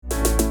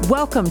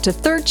Welcome to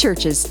Third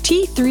Church's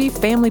T3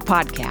 Family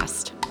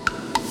Podcast.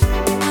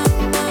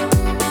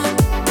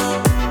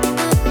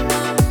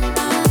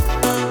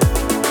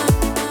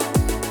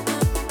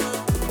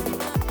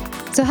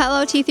 So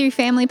hello, T3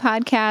 Family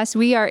Podcast.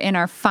 We are in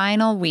our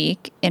final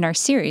week in our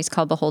series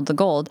called Behold the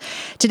Gold.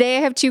 Today,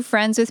 I have two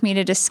friends with me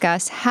to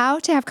discuss how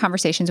to have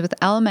conversations with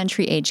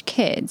elementary age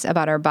kids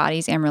about our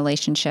bodies and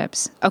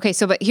relationships. Okay,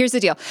 but here's the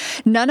deal.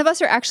 None of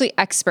us are actually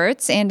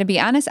experts. And to be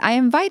honest, I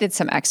invited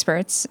some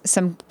experts,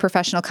 some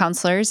professional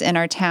counselors in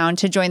our town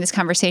to join this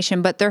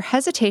conversation. But their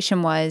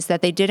hesitation was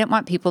that they didn't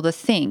want people to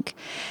think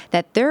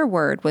that their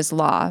word was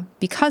law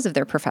because of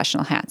their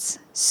professional hats.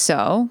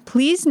 So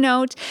please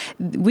note,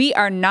 we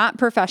are not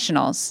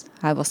professionals.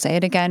 I will say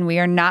it again. We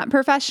are not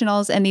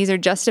professionals, and these are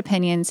just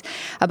opinions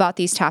about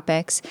these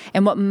topics.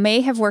 And what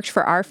may have worked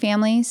for our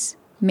families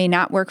may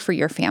not work for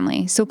your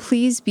family. So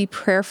please be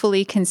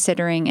prayerfully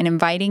considering and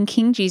inviting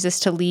King Jesus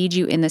to lead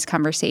you in this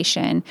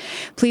conversation.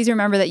 Please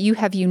remember that you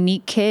have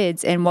unique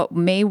kids, and what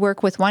may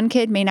work with one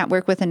kid may not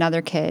work with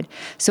another kid.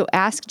 So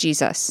ask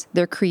Jesus,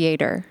 their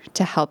creator,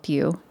 to help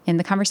you in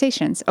the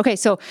conversations. Okay,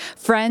 so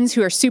friends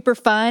who are super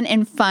fun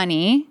and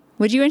funny,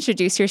 would you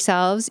introduce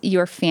yourselves,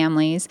 your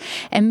families,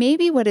 and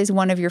maybe what is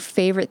one of your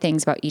favorite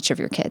things about each of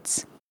your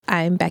kids?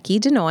 I'm Becky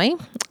Denoy.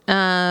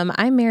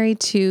 I'm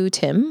married to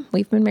Tim.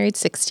 We've been married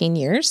 16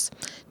 years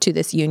to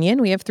this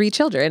union. We have 3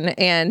 children,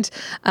 and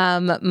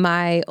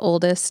my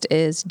oldest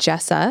is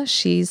Jessa.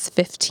 She's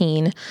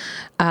 15.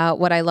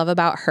 What I love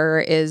about her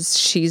is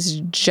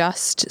she's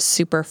just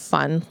super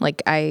fun.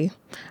 Like I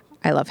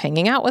love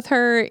hanging out with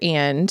her,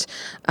 and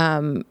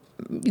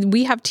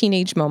we have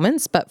teenage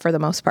moments, but for the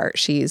most part,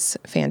 she's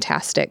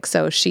fantastic.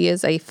 So she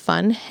is a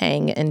fun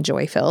hang and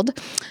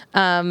joy-filled.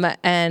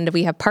 And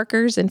we have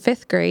Parker's in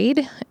 5th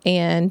grade,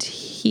 and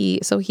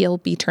he'll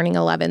be turning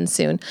 11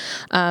 soon.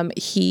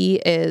 He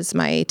is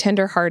my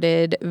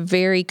tender-hearted,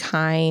 very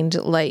kind,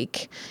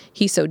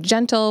 he's so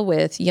gentle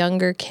with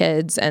younger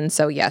kids. And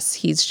so, yes,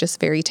 he's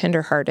just very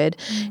tender-hearted.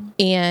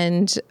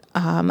 And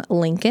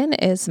Lincoln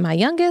is my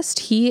youngest.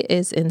 He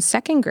is in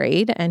 2nd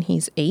grade, and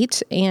he's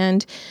 8.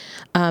 And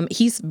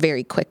he's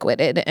very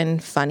quick-witted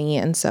and funny,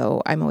 and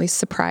so I'm always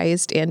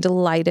surprised and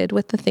delighted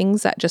with the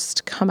things that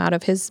just come out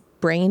of his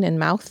brain and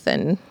mouth,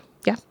 and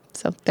yeah,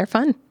 so they're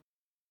fun.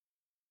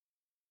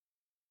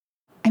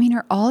 I mean,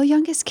 are all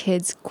youngest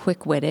kids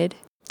quick-witted?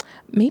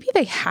 Maybe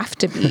they have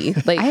to be.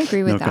 I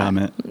agree with that. No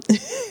comment.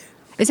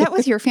 Is that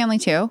with your family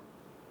too?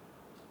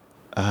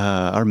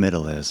 Our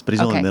middle is, but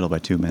he's only middle by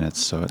 2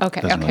 minutes, so it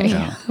doesn't really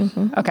count.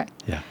 Mm-hmm. Okay.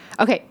 Yeah.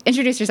 Okay,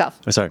 introduce yourself.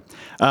 Oh, sorry.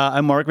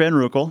 I'm Mark Van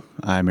Roekel.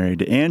 I'm married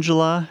to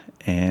Angela,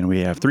 and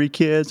we have 3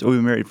 kids. We've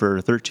been married for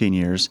 13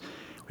 years.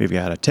 We've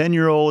got a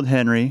 10-year-old,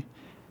 Henry.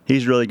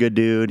 He's a really good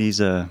dude.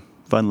 He's a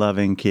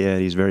fun-loving kid.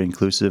 He's very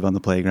inclusive on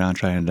the playground,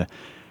 trying to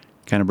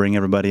kind of bring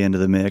everybody into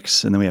the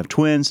mix. And then we have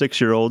twin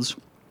 6-year-olds.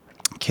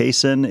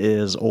 Kason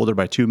is older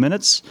by 2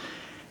 minutes.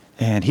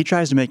 And he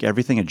tries to make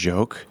everything a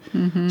joke.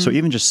 Mm-hmm. So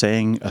even just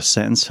saying a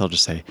sentence, he'll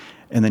just say,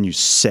 and then you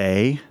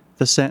say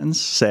the sentence,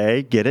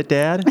 say, get it,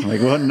 Dad? I'm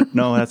like, well,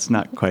 no, that's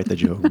not quite the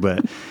joke.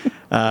 But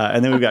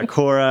and then we've got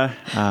Cora,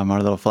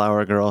 our little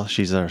flower girl.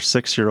 She's our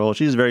 6-year-old.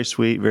 She's very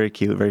sweet, very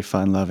cute, very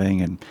fun-loving.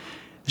 And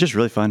it's just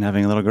really fun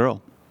having a little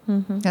girl.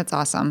 Mm-hmm. That's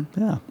awesome.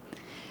 Yeah.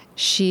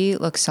 She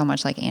looks so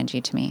much like Angie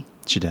to me.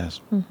 She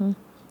does. Mm-hmm.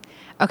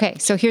 Okay,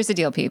 so here's the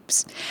deal,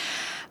 peeps.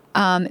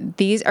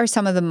 These are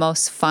some of the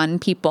most fun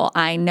people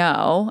I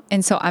know.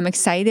 And so I'm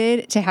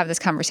excited to have this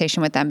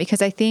conversation with them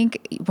because I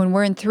think when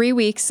we're in 3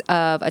 weeks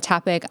of a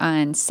topic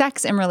on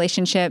sex and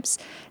relationships,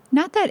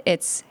 not that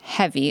it's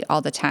heavy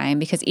all the time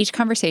because each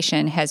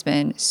conversation has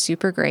been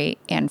super great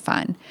and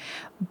fun.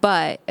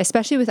 But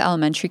especially with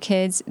elementary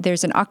kids,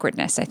 there's an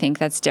awkwardness, I think,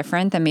 that's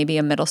different than maybe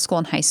a middle school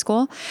and high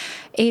school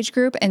age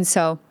group. And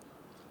so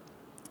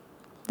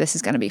this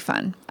is going to be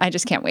fun. I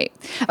just can't wait.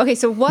 Okay,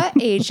 so what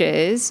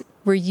ages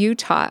were you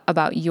taught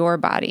about your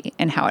body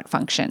and how it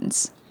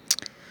functions?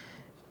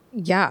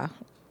 Yeah,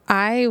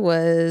 I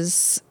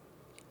want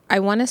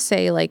to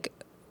say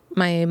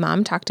my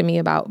mom talked to me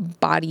about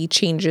body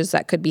changes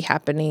that could be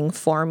happening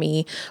for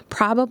me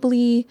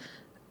probably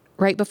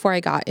right before I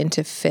got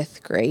into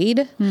 5th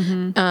grade.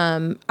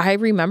 Mm-hmm. I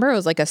remember it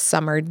was like a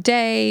summer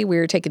day. We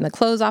were taking the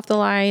clothes off the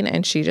line,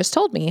 and she just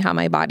told me how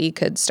my body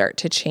could start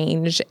to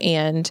change.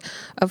 And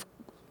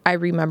I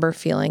remember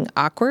feeling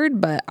awkward,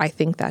 but I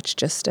think that's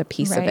just a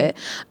piece of it.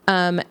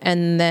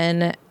 And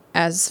then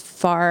as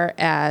far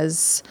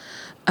as,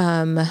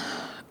 and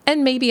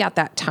maybe at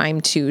that time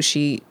too,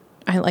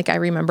 I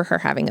remember her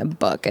having a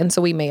book. And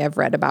so we may have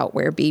read about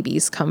where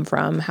babies come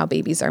from, how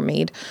babies are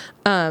made.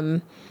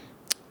 And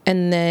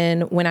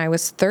then when I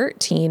was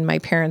 13, my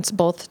parents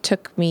both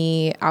took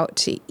me out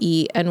to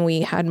eat, and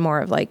we had more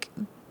of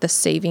the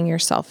saving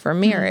yourself for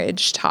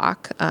marriage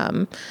talk.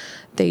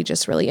 They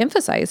just really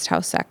emphasized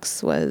how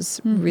sex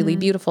was really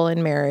beautiful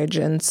in marriage.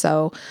 And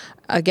so,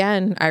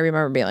 again, I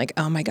remember being like,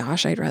 oh my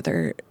gosh, I'd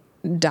rather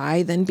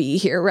die than be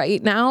here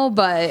right now.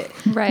 But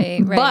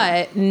right.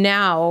 But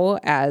now,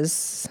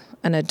 as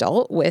an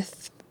adult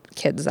with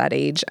kids that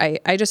age.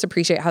 I just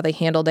appreciate how they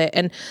handled it.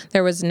 And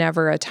there was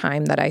never a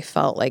time that I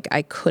felt like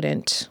I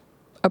couldn't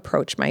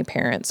approach my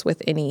parents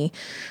with any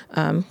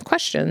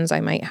questions I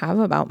might have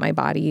about my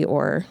body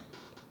or,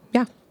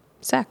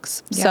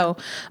 sex. Yeah. So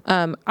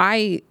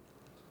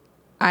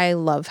I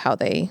love how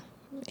they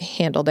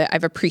handled it.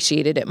 I've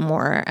appreciated it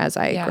more as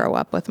I grow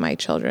up with my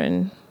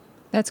children.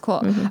 That's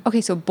cool.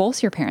 Okay, so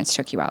both your parents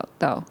took you out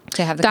though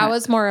to have the That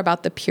was more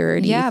about the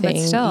purity thing. but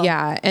still.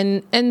 Yeah.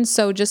 And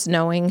so just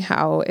knowing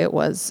how it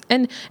was,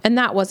 and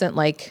that wasn't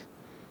like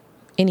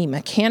any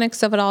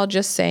mechanics of it all,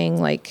 just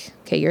saying like,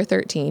 okay, you're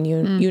 13,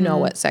 you know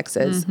what sex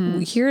is.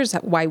 Here's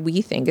why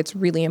we think it's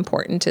really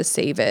important to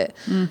save it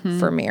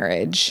for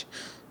marriage.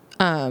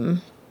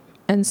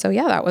 And so,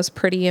 that was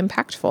pretty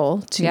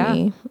impactful to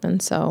me.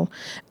 And so,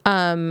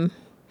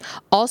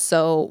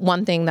 also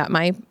one thing that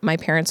my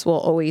parents will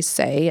always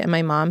say, and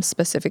my mom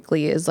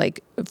specifically, is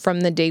like,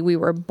 from the day we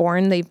were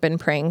born, they've been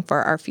praying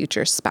for our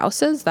future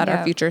spouses, that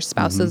our future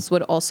spouses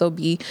would also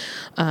be,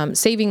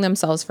 saving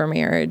themselves for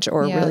marriage,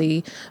 or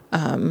really,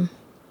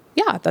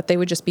 that they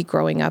would just be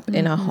growing up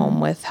in a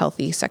home with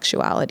healthy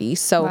sexuality.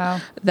 So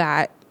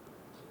that,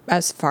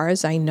 as far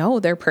as I know,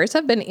 their prayers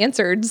have been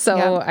answered.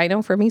 So I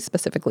know for me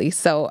specifically.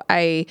 So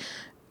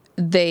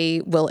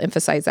they will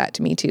emphasize that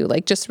to me too.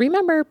 Like, just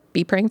remember,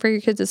 be praying for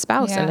your kids'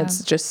 spouse. And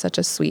it's just such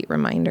a sweet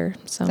reminder.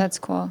 So that's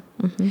cool.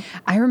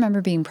 I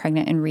remember being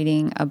pregnant and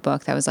reading a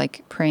book that was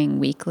like praying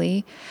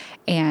weekly.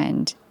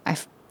 And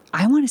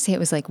I want to say it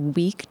was like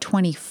week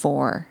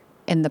 24.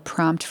 And the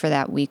prompt for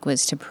that week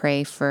was to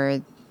pray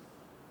for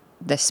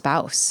the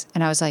spouse.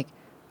 And I was like,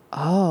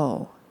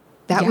 oh,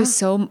 that was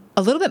so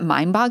a little bit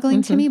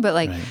mind-boggling to me, but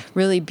like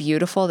really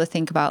beautiful to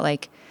think about.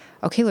 Like,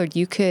 okay, Lord,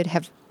 you could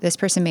have, this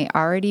person may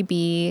already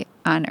be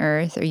on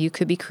earth, or you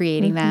could be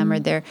creating them, or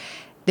they're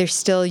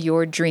still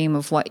your dream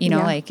of what,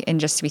 like, and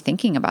just to be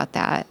thinking about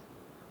that.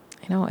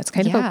 I know it's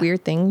kind of a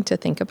weird thing to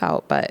think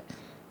about, but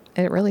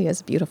it really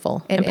is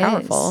beautiful and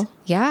powerful.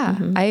 Yeah,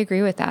 I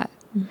agree with that.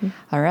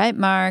 All right,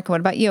 Mark, what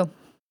about you?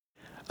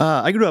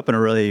 I grew up in a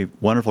really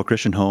wonderful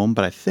Christian home,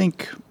 but I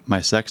think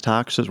my sex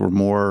talks were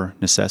more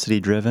necessity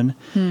driven.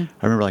 I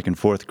remember like in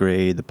 4th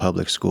grade, the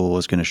public school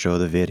was going to show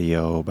the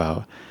video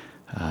about,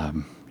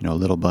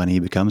 little bunny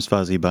becomes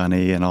fuzzy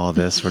bunny and all of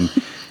this, and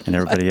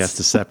everybody has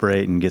to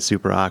separate and get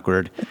super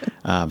awkward.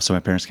 So my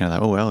parents kind of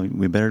thought, oh, well,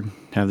 we better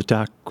have the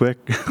talk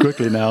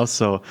quickly now.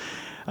 So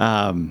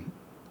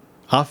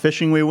off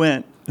fishing we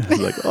went. I was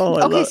like,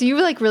 oh, so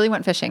you like really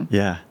went fishing.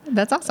 Yeah.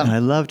 That's awesome. And I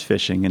loved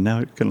fishing, and now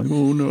it's kind of like,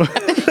 oh, no.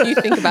 You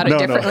think about it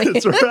differently. No,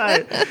 that's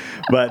right.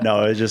 But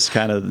no, it just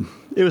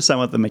it was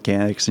somewhat the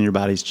mechanics, and your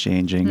body's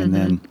changing. And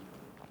then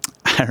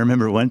I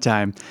remember one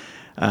time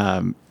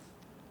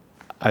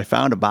I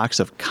found a box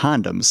of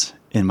condoms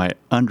in my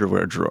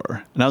underwear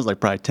drawer. And I was like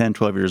probably 10,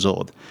 12 years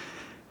old.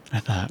 And I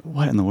thought,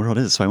 what in the world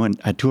is this? So I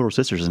had 2 older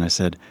sisters, and I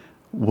said,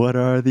 what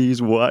are these?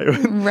 Why?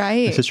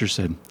 Right. My sister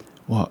said,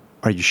 well,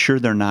 are you sure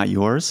they're not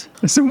yours?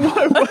 I said,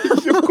 why?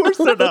 Of course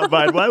they're not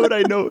mine. Why would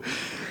I know?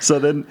 So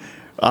then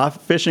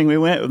off fishing we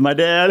went with my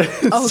dad.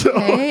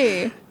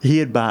 Okay. So he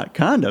had bought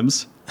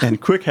condoms, and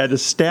quick had to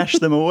stash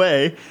them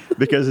away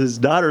because his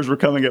daughters were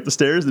coming up the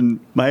stairs, and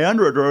my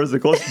underwear drawer was the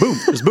closest. Boom,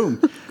 just boom.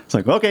 It's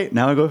like, okay,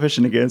 now I go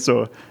fishing again.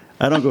 So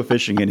I don't go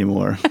fishing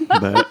anymore.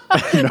 But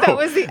no, that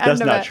was the end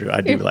that's of not it. true. I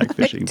do like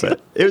fishing,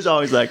 but it was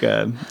always like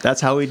that's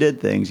how we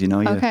did things,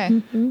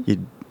 Okay.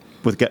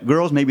 With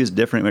girls, maybe it's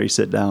different where you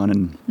sit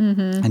down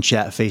and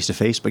chat face to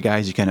face, but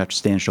guys, you kind of have to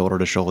stand shoulder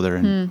to shoulder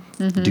and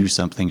do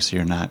something so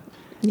you're not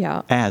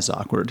as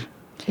awkward.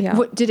 Yeah.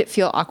 What, did it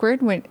feel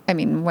awkward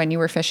when you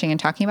were fishing and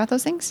talking about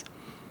those things?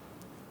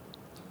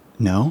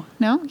 No.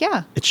 No?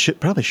 Yeah. It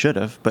probably should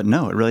have, but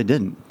no, it really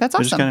didn't. That's It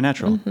was just awesome. kind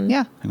of natural.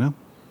 Yeah. Well,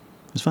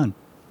 it was fun.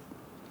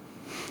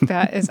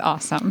 That is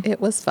awesome. It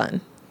was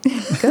fun.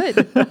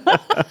 Good.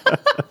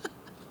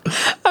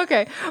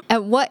 Okay.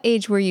 At what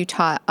age were you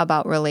taught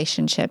about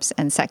relationships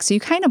and sex? So you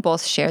kind of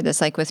both share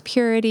this, like with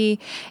purity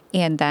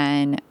and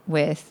then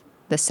with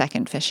the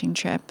second fishing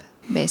trip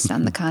based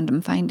on the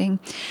condom finding.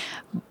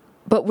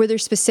 But were there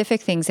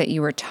specific things that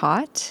you were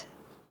taught?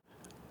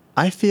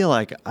 I feel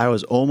like I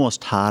was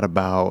almost taught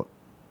about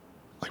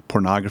like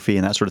pornography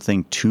and that sort of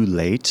thing too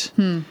late.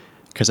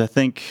 Because I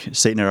think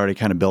Satan had already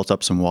kind of built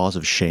up some walls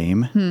of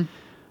shame.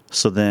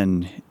 So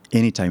then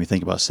anytime you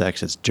think about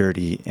sex, it's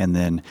dirty. And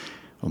then,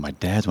 my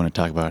dads want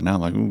to talk about it now. I'm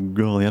like, oh,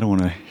 golly, I don't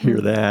want to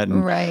hear that.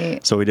 And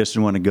Right. so we just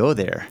didn't want to go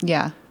there.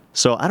 Yeah.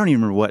 So I don't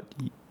even remember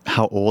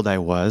how old I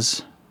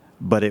was,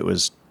 but it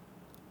was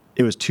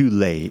too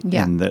late.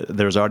 Yeah. And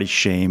there was already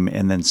shame.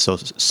 And then so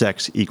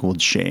sex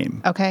equaled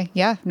shame. Okay.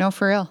 Yeah. No,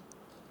 for real.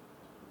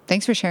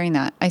 Thanks for sharing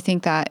that. I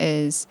think that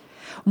is,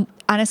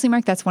 honestly,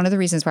 Mark, that's one of the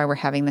reasons why we're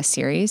having this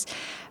series,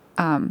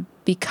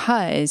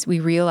 because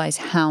we realize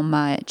how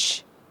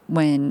much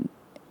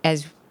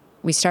as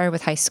we started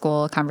with high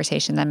school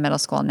conversation, then middle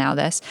school, now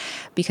this,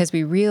 because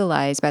we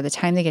realize by the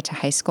time they get to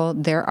high school,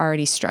 they're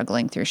already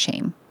struggling through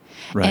shame.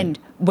 Right. And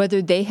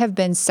whether they have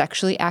been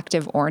sexually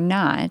active or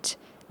not,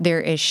 there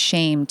is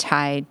shame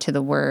tied to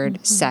the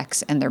word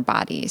sex and their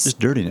bodies. Just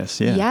dirtiness.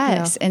 Yeah.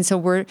 Yes. And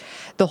so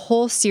the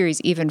whole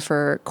series, even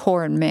for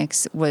Core and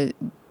Mix,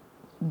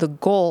 the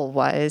goal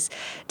was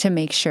to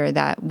make sure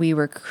that we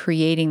were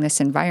creating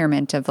this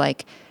environment of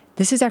like,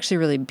 this is actually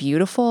really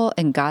beautiful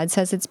and God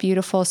says it's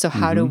beautiful. So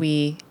how do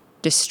we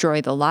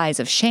destroy the lies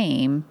of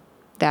shame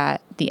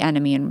that the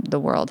enemy and the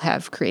world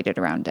have created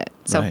around it?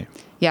 So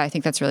yeah, I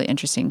think that's really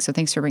interesting. So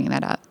thanks for bringing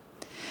that up.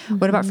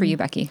 What about for you,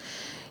 Becky?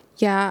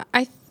 Yeah,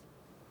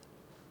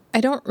 I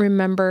don't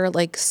remember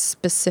like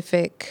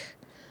specific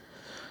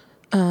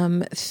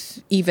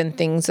even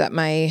things that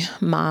my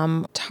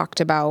mom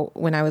talked about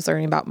when I was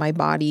learning about my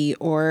body,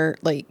 or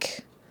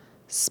like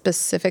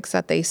specifics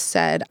that they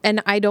said.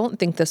 And I don't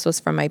think this was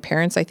from my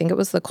parents. I think it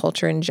was the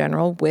culture in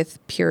general with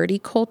purity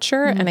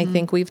culture. And I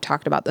think we've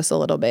talked about this a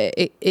little bit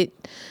in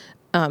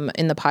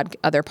the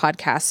other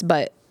podcasts,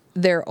 but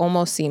there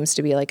almost seems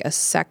to be like a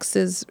sex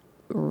is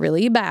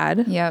really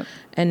bad. Yep.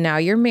 And now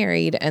you're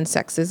married and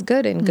sex is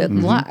good and good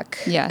luck.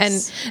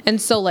 Yes. And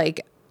so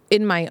like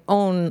in my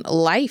own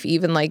life,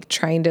 even like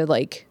trying to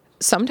like,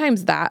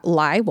 sometimes that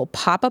lie will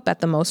pop up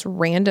at the most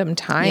random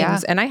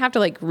times and I have to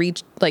like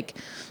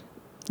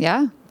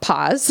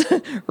pause,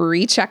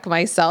 recheck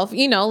myself,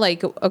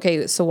 like,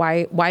 okay, so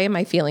why am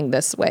I feeling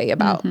this way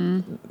about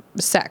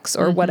sex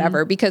or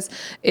whatever? Because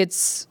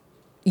it's,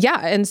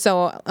 and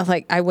so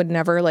like, I would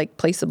never like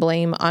place the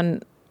blame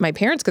on my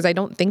parents, because I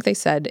don't think they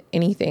said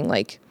anything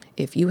like,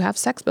 if you have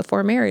sex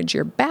before marriage,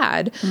 you're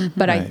bad.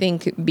 But I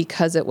think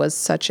because it was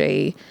such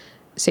a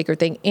sacred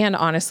thing, and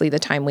honestly, the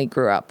time we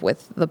grew up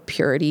with the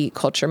purity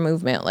culture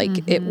movement,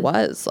 like it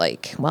was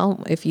like,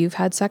 well, if you've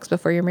had sex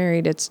before you're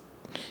married,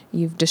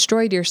 you've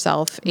destroyed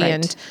yourself.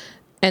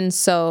 And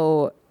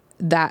so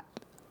that,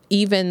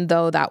 even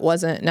though that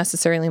wasn't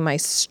necessarily my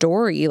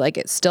story, like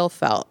it still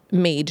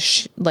made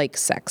like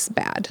sex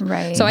bad.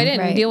 Right. So I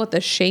didn't deal with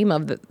the shame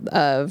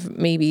of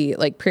maybe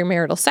like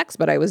premarital sex,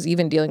 but I was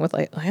even dealing with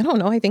like, I don't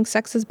know, I think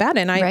sex is bad.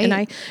 And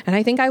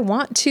I think I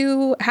want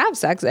to have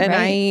sex. And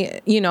I,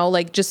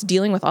 like just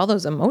dealing with all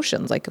those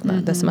emotions, like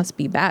this must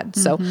be bad.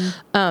 So,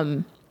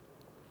 I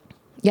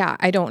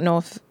don't know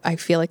if I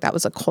feel like that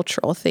was a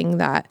cultural thing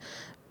that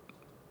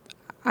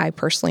I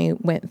personally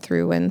went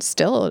through and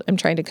still am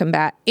trying to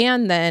combat.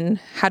 And then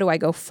how do I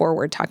go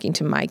forward talking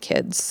to my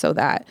kids so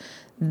that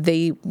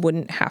they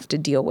wouldn't have to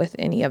deal with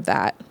any of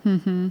that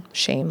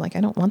shame? Like,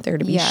 I don't want there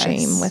to be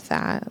shame with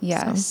that.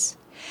 Yes. So.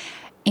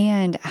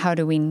 And how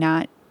do we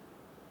not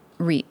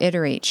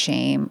reiterate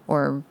shame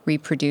or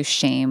reproduce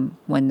shame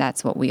when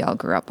that's what we all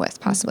grew up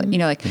with, possibly?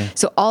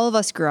 So all of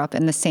us grew up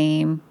in the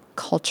same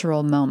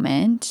cultural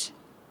moment.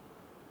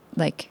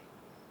 Like,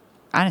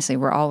 honestly,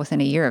 we're all within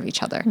a year of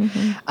each other.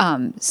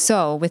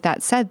 So with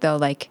that said, though,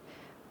 like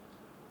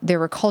there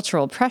were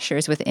cultural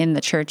pressures within the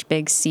church,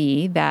 big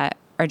C, that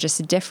are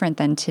just different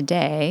than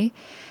today,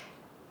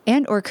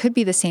 and or could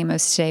be the same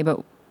as today.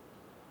 But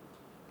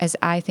as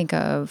I think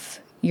of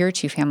your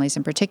two families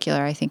in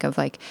particular, I think of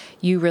like,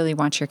 you really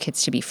want your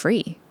kids to be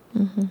free.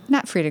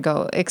 Not free to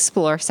go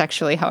explore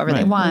sexually however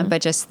they want,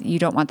 but just you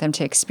don't want them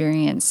to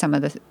experience some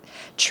of the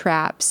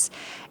traps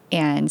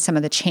and some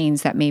of the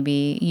chains that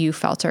maybe you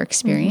felt or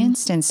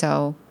experienced. And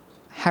so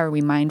how are we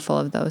mindful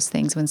of those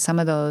things when some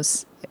of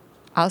those,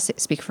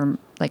 speak from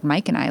like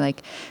Mike and I,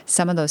 like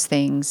some of those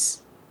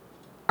things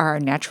are our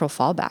natural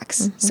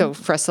fallbacks. So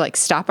for us to like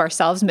stop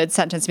ourselves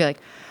mid-sentence and be like,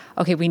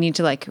 okay, we need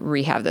to like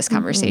rehab this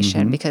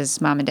conversation because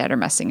mom and dad are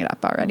messing it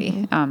up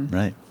already.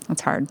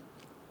 It's hard.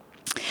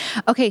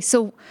 Okay.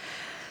 So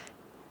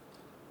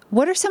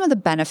what are some of the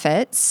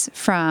benefits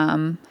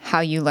from how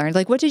you learned?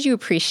 Like, what did you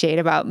appreciate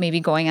about maybe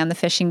going on the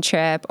fishing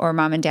trip or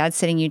mom and dad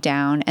sitting you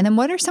down? And then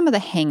what are some of the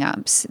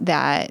hang-ups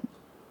that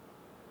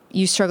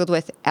you struggled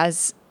with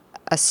as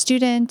a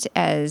student,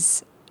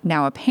 as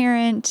now a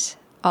parent,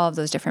 all of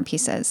those different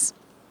pieces?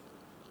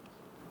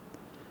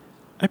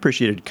 I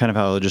appreciated kind of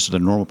how just a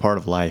normal part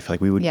of life.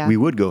 Like we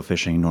would go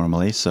fishing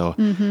normally. So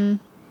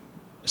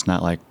it's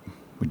not like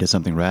we did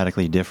something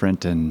radically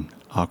different and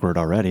awkward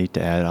already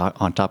to add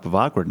on top of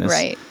awkwardness.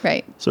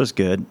 Right. So it's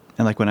good.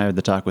 And like when I had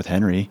the talk with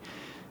Henry,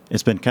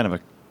 it's been kind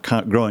of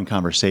a growing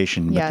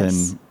conversation. But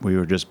then we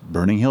were just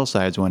burning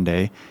hillsides one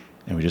day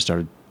and we just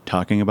started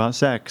talking about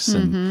sex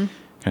and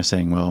kind of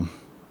saying, well,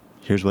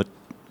 here's what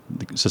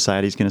the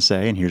society's going to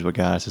say and here's what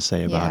God has to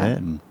say about it.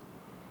 And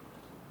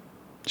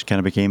it just kind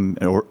of became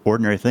an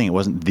ordinary thing. It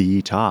wasn't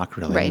the talk,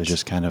 really. It was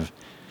just kind of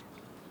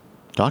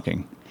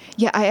talking.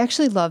 Yeah, I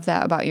actually love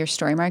that about your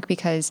story, Mark,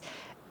 because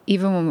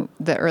even when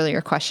the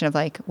earlier question of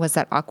like, was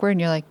that awkward?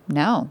 And you're like,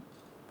 no.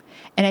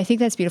 And I think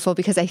that's beautiful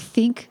because I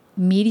think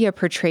media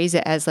portrays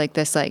it as like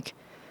this, like,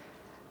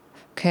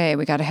 okay,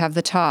 we got to have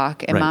the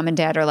talk. And mom and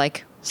dad are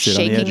like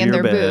shaking in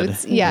their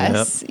boots.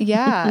 Yes.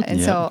 Yeah.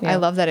 And so I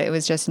love that it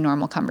was just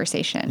normal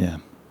conversation. Yeah.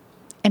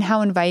 And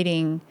how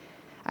inviting,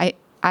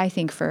 I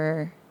think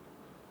for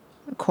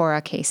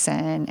Cora,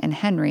 Kaysen, and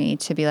Henry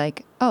to be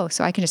like, oh,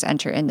 so I can just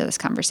enter into this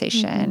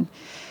conversation.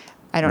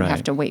 I don't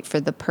have to wait for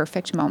the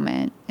perfect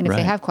moment. And if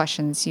they have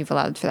questions, you've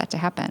allowed for that to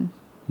happen.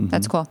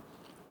 That's cool.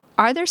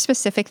 are there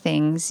specific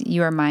things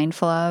you are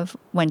mindful of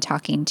when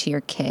talking to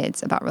your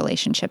kids about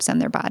relationships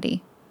and their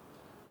body?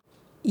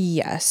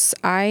 Yes.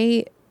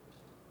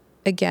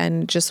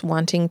 Again, just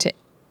wanting to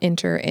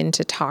enter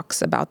into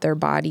talks about their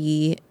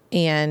body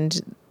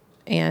and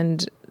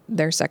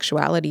their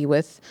sexuality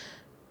with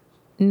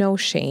no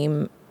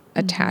shame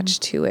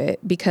attached to it,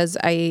 because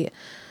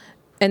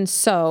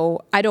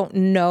so I don't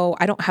know,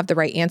 I don't have the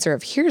right answer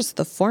of here's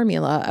the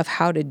formula of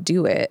how to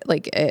do it.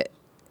 Like it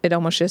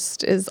almost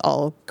just is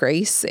all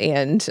grace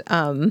and,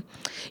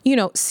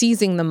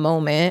 seizing the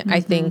moment. I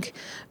think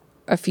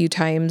a few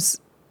times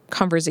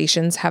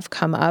conversations have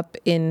come up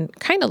in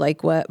kind of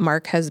like what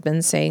Mark has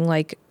been saying,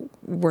 like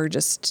we're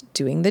just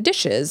doing the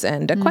dishes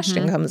and a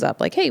question comes up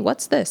like, hey,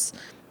 what's this?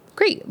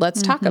 Great.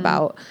 Let's talk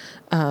about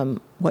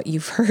what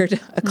you've heard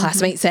a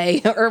classmate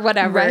say or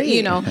whatever,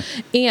 Right.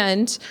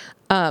 And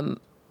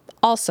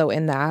also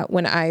in that,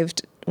 when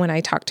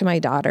I talk to my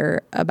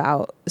daughter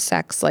about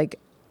sex, like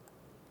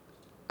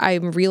I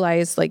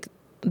realize like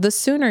the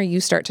sooner you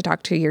start to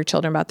talk to your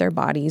children about their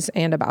bodies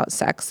and about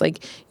sex,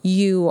 like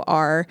you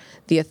are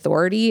the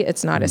authority.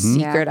 It's not a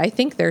secret. Yeah. I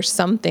think there's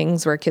some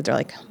things where kids are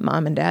like,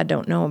 mom and dad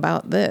don't know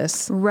about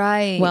this.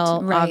 Right.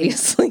 Well, right.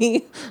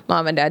 obviously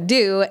mom and dad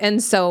do.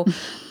 And so,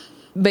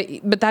 but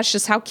that's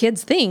just how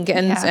kids think.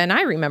 And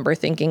I remember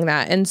thinking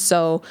that. And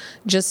so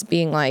just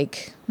being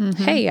like,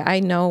 hey, I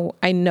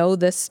know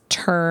this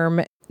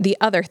term. The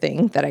other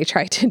thing that I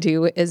try to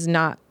do is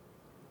not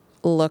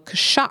look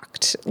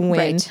shocked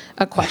when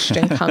a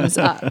question comes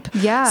up.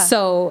 Yeah.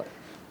 So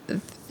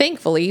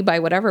thankfully, by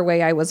whatever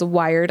way I was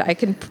wired, I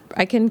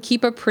can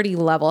keep a pretty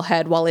level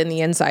head, while in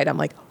the inside I'm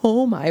like,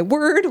 oh my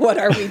word, what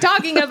are we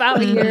talking about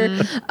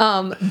here?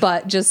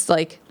 But just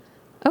like,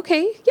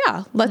 okay,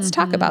 yeah, let's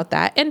talk about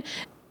that.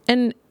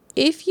 And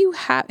if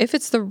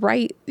it's the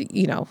right,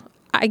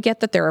 I get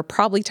that there are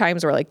probably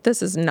times where like,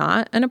 this is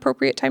not an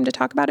appropriate time to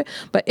talk about it,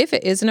 but if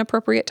it is an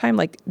appropriate time,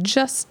 like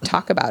just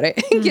talk about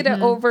it and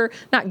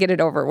not get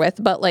it over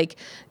with, but like,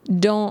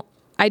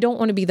 I don't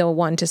want to be the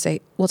one to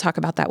say, we'll talk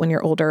about that when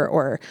you're older.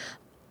 Or,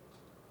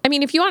 I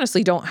mean, if you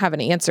honestly don't have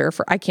an answer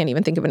I can't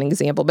even think of an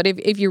example, but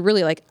if you're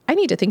really like, I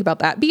need to think about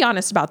that, be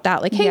honest about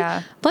that. Like,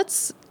 hey,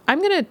 I'm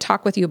going to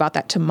talk with you about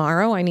that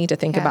tomorrow. I need to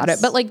think about it.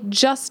 But like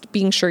just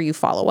being sure you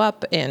follow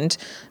up and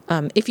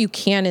if you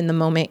can in the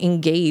moment,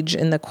 engage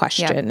in the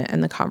question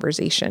and the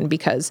conversation,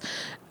 because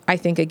I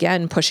think,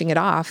 again, pushing it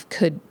off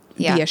could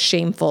be a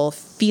shameful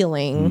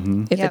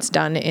feeling if it's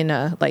done in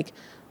a like,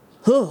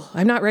 oh,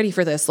 I'm not ready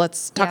for this.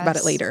 Let's talk about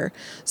it later.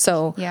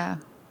 So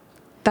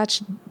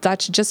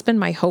that's just been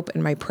my hope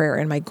and my prayer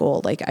and my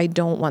goal. Like, I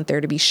don't want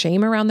there to be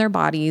shame around their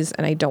bodies,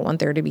 and I don't want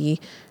there to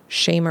be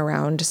shame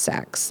around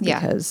sex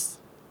because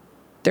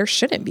there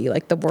shouldn't be.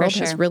 Like, the world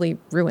has really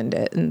ruined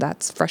it, and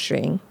that's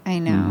frustrating. I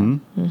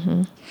know.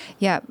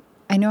 Yeah.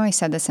 I know I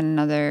said this in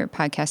another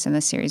podcast in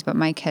this series, but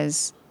Mike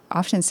has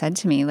often said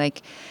to me,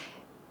 like,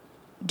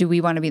 do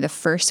we want to be the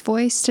first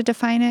voice to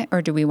define it,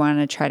 or do we want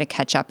to try to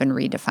catch up and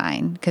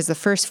redefine? Because the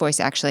first voice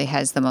actually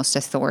has the most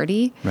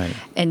authority. Right.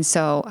 And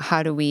so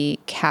how do we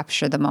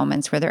capture the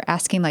moments where they're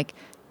asking like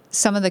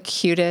some of the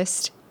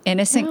cutest,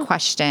 innocent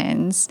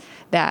questions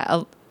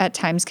that at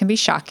times can be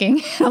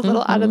shocking, a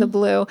little out of the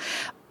blue,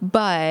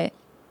 but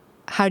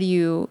how do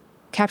you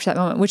capture that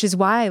moment? Which is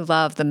why I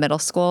love the middle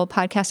school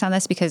podcast on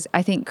this, because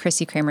I think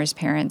Chrissy Kramer's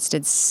parents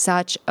did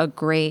such a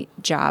great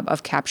job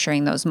of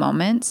capturing those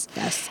moments.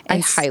 Yes. I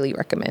highly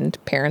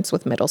recommend parents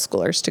with middle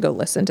schoolers to go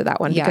listen to that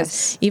one,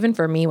 because even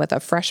for me with a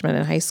freshman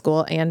in high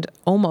school and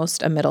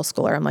almost a middle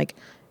schooler, I'm like,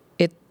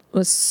 it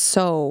was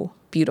so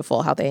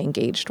beautiful how they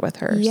engaged with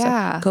her.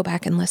 Yeah. So go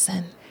back and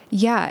listen.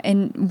 Yeah.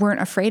 And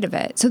weren't afraid of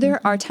it. So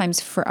there are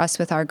times for us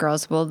with our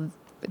girls,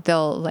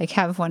 they'll like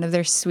have one of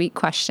their sweet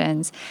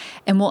questions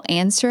and we'll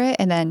answer it.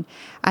 And then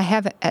I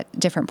have at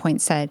different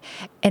points said,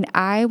 and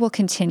I will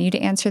continue to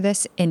answer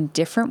this in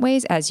different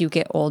ways as you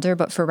get older.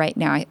 But for right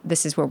now,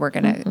 this is where we're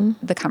going to,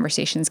 the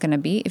conversation's going to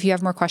be. If you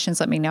have more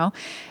questions, let me know.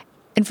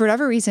 And for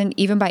whatever reason,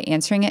 even by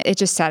answering it, it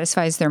just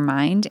satisfies their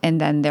mind.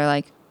 And then they're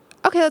like,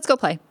 okay, let's go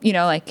play.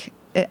 I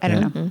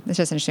don't know. It's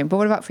just interesting. But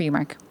what about for you,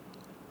 Mark?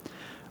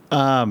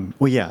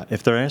 Well, yeah,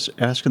 if they're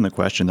asking the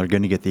question, they're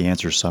going to get the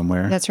answer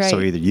somewhere. That's right. So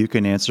either you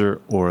can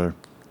answer or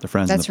the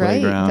friends in the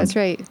playground. That's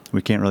right.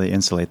 We can't really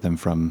insulate them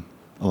from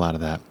a lot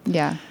of that.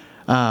 Yeah.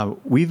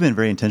 We've been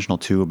very intentional,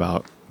 too,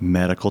 about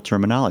medical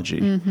terminology.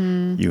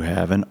 You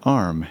have an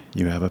arm,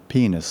 you have a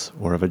penis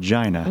or a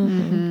vagina,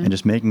 and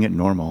just making it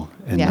normal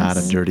and not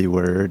a dirty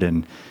word.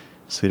 And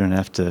so you don't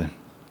have to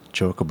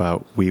joke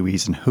about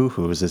wee-wees and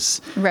hoo-hoos.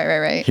 It's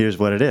Right. Here's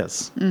what it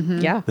is.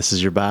 Yeah. This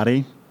is your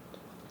body.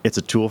 It's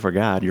a tool for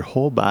God. Your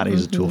whole body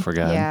is a tool for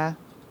God. Yeah,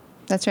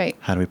 that's right.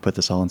 How do we put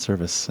this all in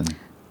service? And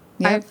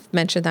I've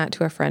mentioned that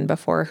to a friend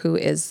before who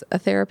is a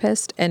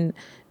therapist. And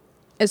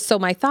so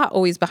my thought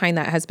always behind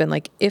that has been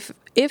like, if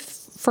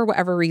for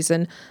whatever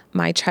reason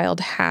my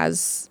child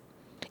has,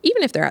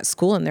 even if they're at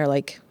school and they're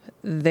like,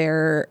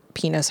 their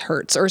penis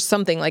hurts or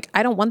something, like,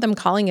 I don't want them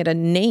calling it a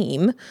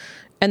name.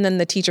 And then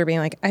the teacher being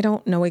like, I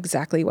don't know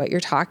exactly what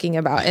you're talking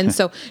about. And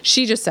so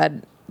she just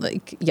said,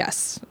 like,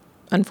 yes,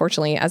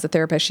 unfortunately, as a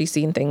therapist, she's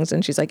seen things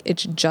and she's like,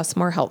 it's just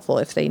more helpful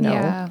if they know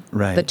Yeah.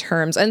 Right. the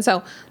terms. And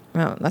so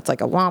that's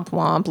like a womp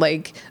womp,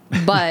 like,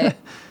 but,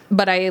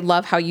 but I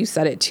love how you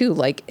said it too.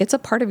 Like, it's a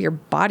part of your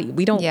body.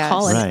 We don't Yes.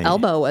 call an Right.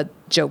 elbow a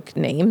joke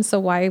name. So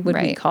why would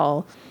we Right.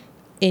 call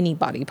any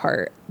body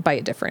part by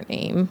a different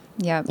name?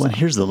 Yeah. Well, and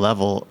here's the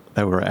level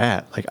that we're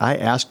at. Like, I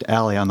asked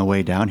Allie on the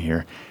way down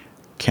here,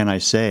 can I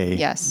say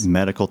Yes.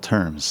 medical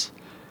terms?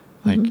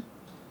 Like,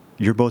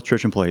 you're both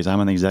church employees. I'm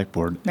on the exec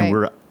board, Right. and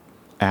we're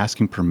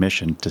asking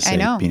permission to say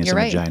know, penis you're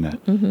and right.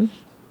 vagina.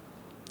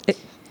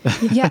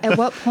 Yeah. At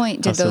what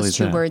point did How silly those is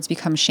two that? words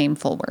become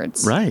shameful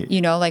words? Right. You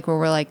know, like where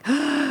we're like,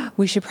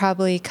 we should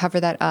probably cover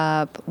that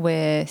up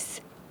with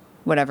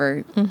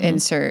whatever,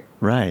 insert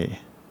Right.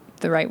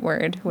 the right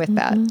word with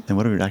that. And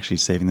what are we actually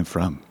saving them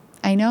from?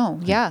 I know.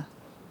 Yeah.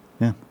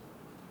 Yeah.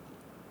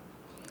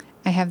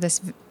 I have this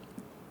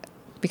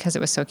because it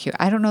was so cute.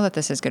 I don't know that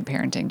this is good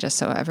parenting, just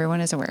so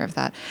everyone is aware of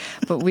that.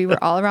 But we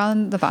were all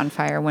around the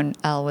bonfire when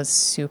Elle was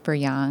super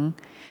young.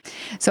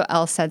 So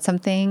Elle said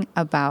something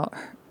about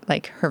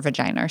like her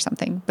vagina or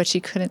something, but she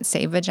couldn't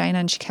say vagina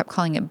and she kept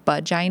calling it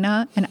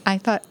vagina. And I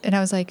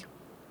was like,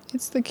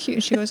 it's the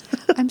cute. She goes,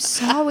 I'm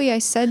sorry, I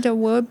said the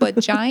word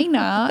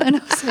vagina. And I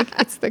was like,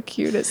 it's the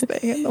cutest thing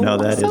in the No,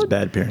 world. that is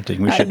bad parenting.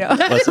 We I should know.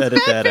 let's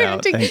edit that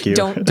out. Parenting. Thank you.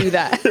 Don't do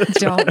that.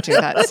 Don't do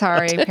that.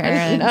 Sorry,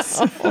 parents.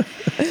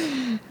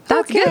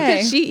 That's good Okay.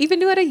 that she even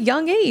knew at a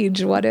young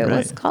age what it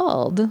was Right.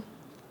 called.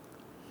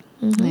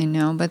 I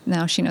know, but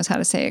now she knows how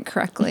to say it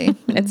correctly.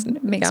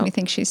 It makes yeah. me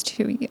think she's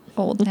too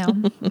old now.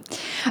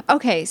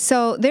 Okay,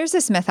 so there's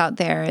this myth out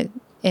there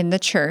in the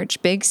church,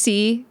 big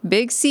CHURCH,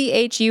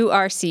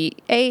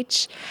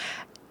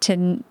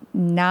 to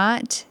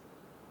not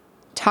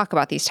talk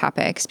about these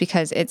topics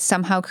because it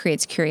somehow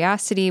creates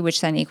curiosity, which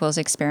then equals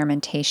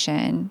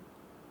experimentation.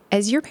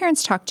 As your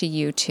parents talk to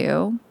you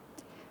too,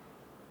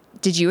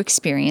 did you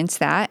experience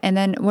that? And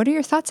then what are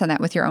your thoughts on that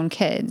with your own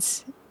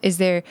kids?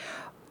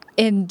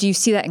 And do you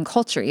see that in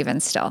culture even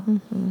still?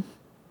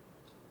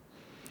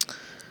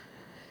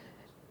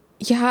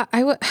 Yeah,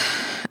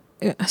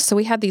 so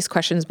we had these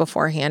questions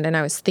beforehand and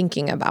I was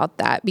thinking about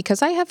that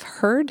because I have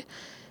heard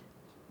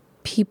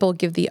people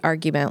give the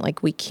argument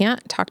like we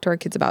can't talk to our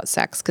kids about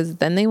sex because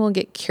then they will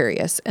get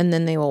curious and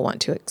then they will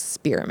want to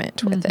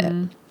experiment with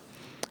it.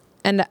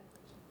 And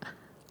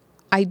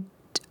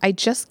I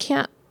just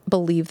can't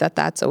believe that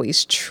that's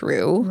always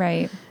true.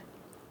 Right.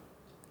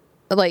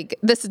 Like,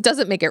 this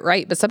doesn't make it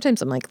right, but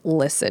sometimes I'm like,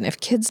 listen, if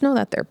kids know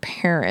that their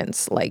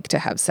parents like to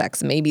have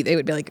sex, maybe they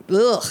would be like,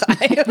 ugh, I'm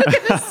going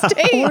to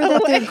stay Or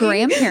that their away.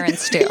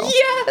 grandparents do.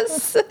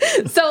 Yes.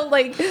 So,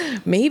 like,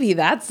 maybe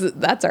that's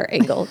our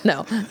angle.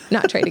 No,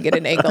 not trying to get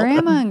an angle.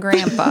 Grandma and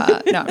grandpa.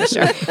 No, I'm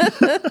sure.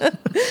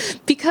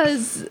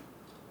 Because,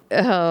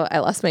 I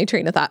lost my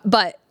train of thought.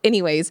 But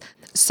anyways,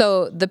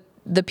 so the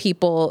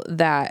people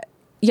that,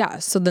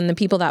 so then the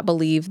people that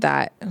believe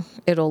that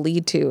it'll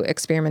lead to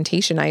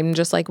experimentation, I'm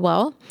just like,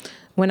 well,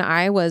 when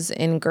I was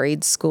in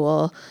grade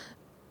school,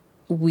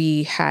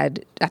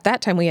 at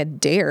that time we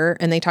had DARE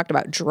and they talked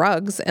about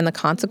drugs and the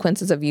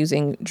consequences of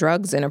using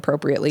drugs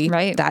inappropriately.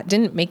 Right. That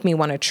didn't make me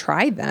want to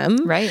try them.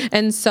 Right.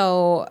 And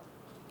so,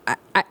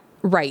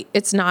 right,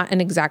 it's not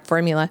an exact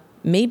formula.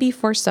 Maybe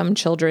for some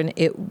children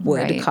it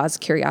would Right. cause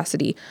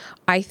curiosity.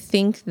 I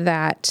think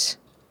that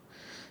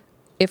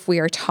if we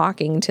are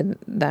talking to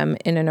them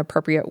in an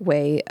appropriate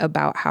way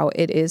about how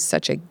it is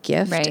such a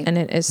gift Right. and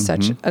it is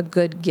such a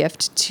good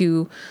gift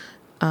to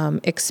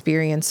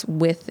experience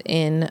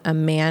within a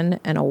man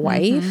and a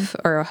wife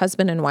or a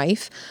husband and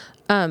wife.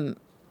 I'm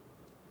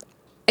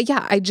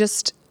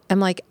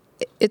like,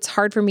 it's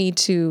hard for me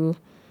to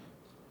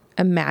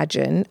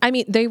imagine. I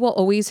mean, they will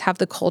always have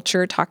the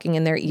culture talking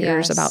in their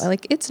ears Yes. about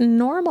like, it's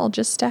normal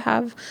just to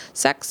have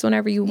sex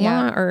whenever you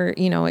Yeah. want or,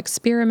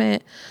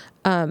 experiment.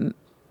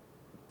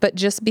 But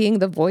just being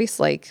the voice,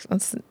 like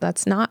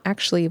that's not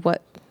actually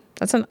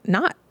that's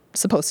not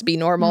supposed to be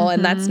normal.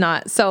 And that's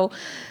not, so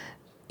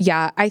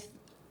yeah,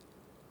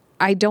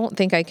 I don't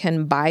think I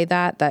can buy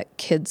that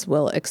kids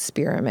will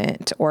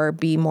experiment or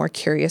be more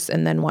curious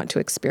and then want to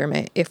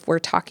experiment if we're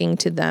talking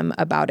to them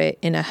about it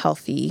in a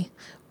healthy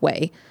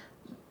way.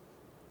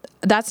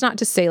 That's not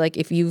to say like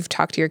if you've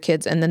talked to your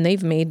kids and then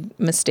they've made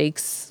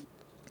mistakes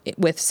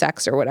with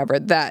sex or whatever,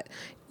 that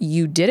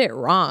you did it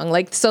wrong.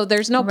 Like, so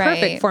there's no Right.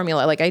 perfect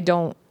formula. Like, I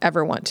don't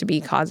ever want to be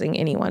causing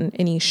anyone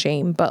any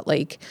shame, but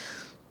like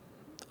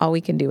all we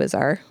can do is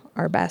our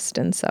best.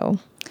 And so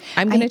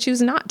I'm going to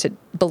choose not to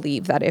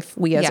believe that if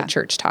we as Yeah. a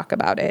church talk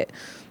about it,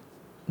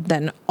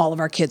 then all of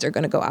our kids are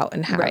going to go out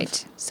and have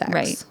Right. sex.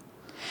 Right.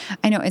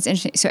 I know, it's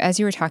interesting. So as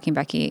you were talking,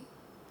 Becky,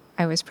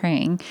 I was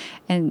praying,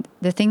 and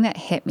the thing that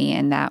hit me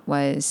in that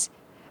was,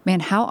 man,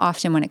 how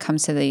often when it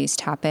comes to these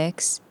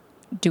topics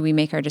do we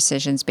make our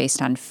decisions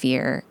based on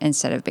fear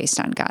instead of based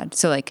on God?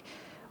 So like,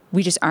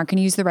 we just aren't going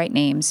to use the right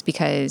names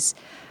because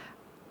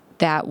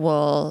that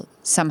will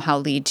somehow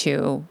lead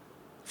to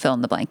fill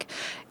in the blank.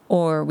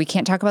 Or we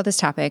can't talk about this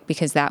topic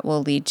because that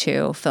will lead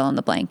to fill in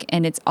the blank.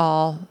 And it's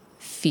all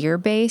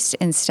fear-based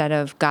instead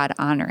of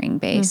God-honoring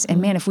based.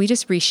 And man, if we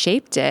just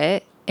reshaped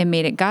it and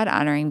made it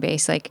God-honoring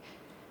based, like,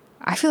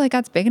 I feel like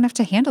God's big enough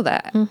to handle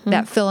that,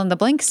 that fill in the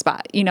blank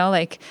spot, you know,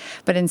 like,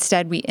 but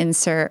instead we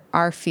insert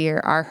our fear,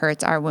 our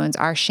hurts, our wounds,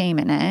 our shame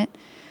in it,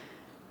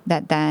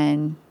 that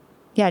then,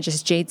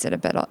 just jades it a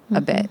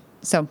bit.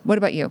 So what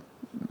about you,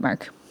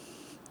 Mark?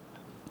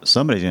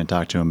 Somebody's going to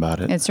talk to him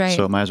about it. That's right.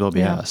 So it might as well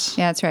be us.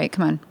 Yeah, that's right.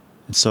 Come on.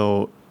 And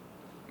so,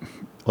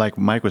 like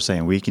Mike was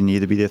saying, we can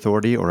either be the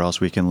authority or else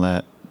we can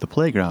let the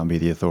playground be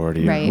the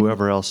authority Right. or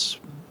whoever else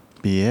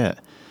be it.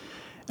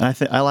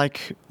 And I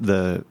like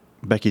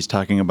Becky's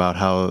talking about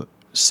how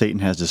Satan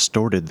has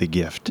distorted the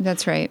gift.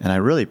 That's right. And I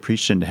really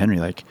preached into Henry,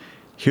 like,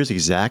 here's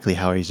exactly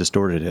how he's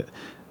distorted it.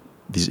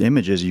 These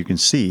images you can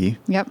see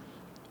Yep.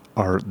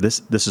 are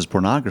this is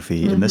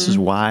pornography, and this is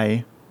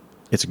why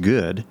it's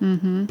good,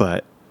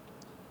 but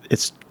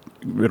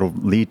it'll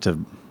lead to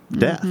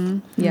death.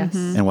 Yes.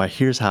 And why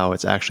here's how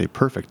it's actually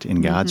perfect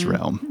in God's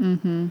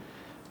realm.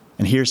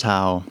 And here's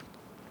how,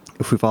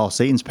 if we follow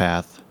Satan's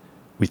path,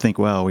 we think,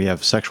 well, we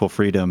have sexual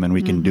freedom and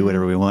we can do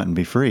whatever we want and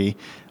be free,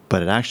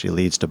 but it actually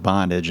leads to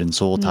bondage and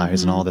soul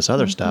ties and all this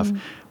other stuff.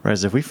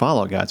 Whereas if we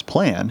follow God's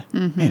plan,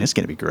 man, it's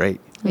going to be great.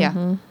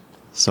 Yeah.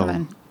 So Come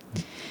on.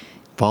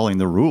 following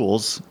the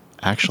rules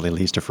actually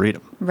leads to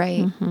freedom.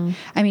 Right.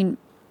 I mean,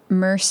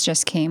 Merce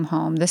just came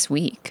home this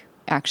week,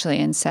 actually,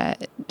 and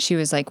said she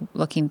was like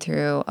looking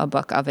through a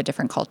book of a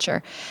different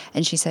culture.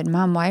 And she said,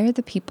 Mom, why are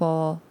the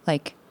people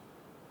like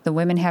the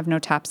women have no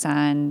tops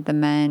on, the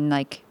men,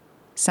 like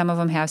some of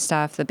them have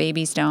stuff, the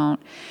babies don't.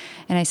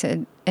 And I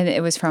said, and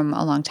it was from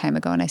a long time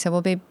ago. And I said,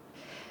 well, babe,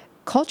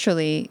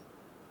 culturally,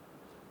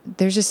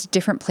 there's just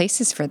different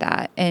places for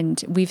that.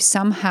 And we've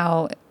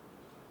somehow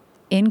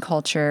in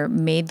culture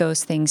made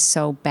those things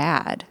so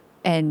bad.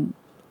 And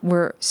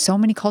so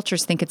many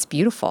cultures think it's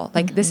beautiful.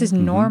 Like this is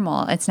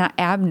normal. It's not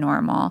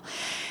abnormal.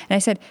 And I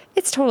said,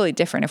 it's totally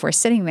different if we're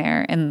sitting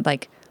there and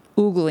like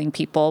oogling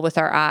people with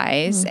our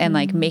eyes and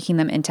like making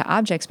them into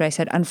objects. But I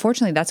said,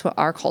 unfortunately, that's what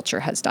our culture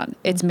has done.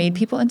 It's made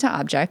people into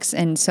objects.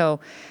 And so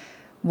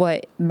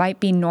what might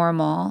be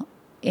normal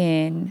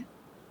in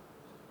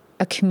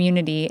a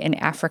community in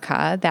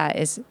Africa that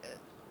is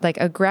like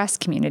a grass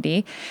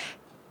community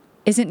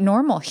isn't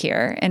normal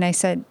here. And I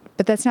said,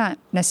 but that's not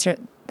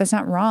necessarily, that's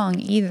not wrong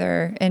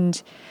either.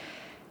 But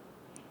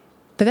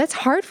that's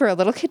hard for a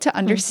little kid to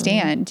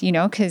understand, you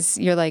know, because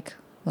you're like,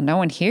 well, no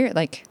one here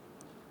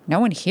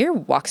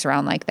walks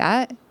around like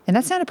that. And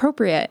that's not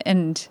appropriate.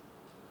 And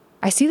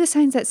I see the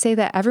signs that say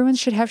that everyone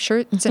should have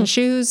shirts and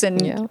shoes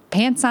and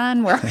pants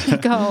on wherever you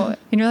go.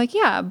 And you're like,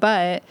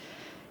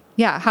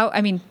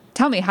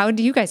 tell me, how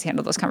do you guys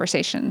handle those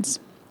conversations?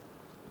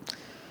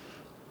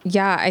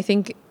 Yeah, I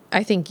think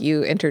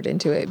you entered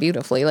into it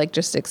beautifully, like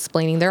just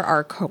explaining there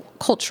are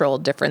cultural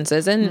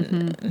differences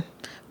and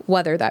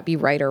whether that be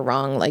right or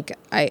wrong. Like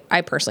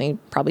I personally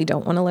probably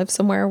don't want to live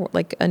somewhere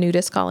like a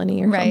nudist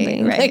colony or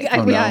something. Right. Like, I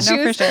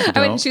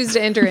wouldn't choose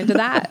to enter into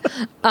that.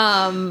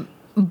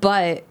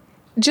 But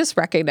just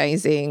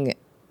recognizing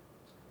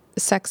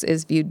sex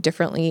is viewed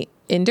differently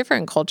in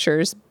different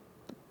cultures.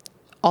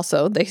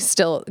 Also,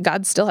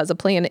 God still has a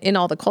plan in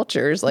all the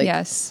cultures, like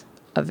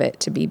of it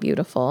to be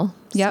beautiful.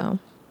 Yep. So.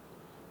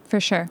 For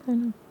sure.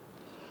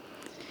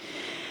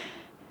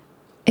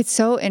 It's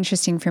so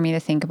interesting for me to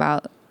think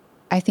about.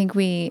 I think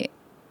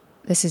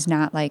this is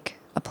not like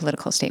a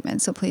political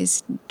statement, so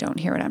please don't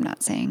hear what I'm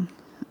not saying.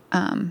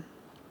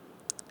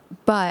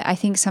 But I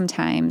think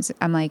sometimes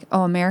I'm like,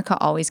 oh, America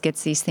always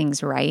gets these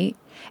things right.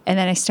 And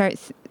then I start,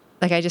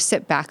 I just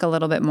sit back a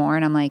little bit more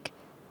and I'm like,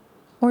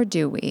 or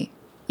do we?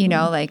 You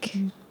know, like,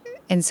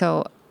 and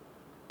so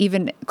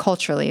even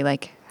culturally,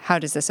 like, how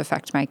does this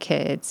affect my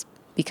kids?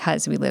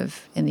 Because we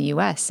live in the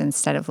U.S.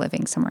 instead of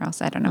living somewhere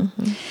else. I don't know.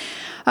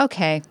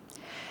 Okay,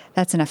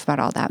 that's enough about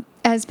all that.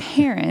 As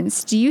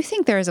parents, do you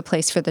think there is a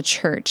place for the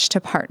church to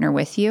partner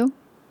with you?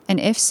 And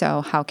if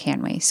so, how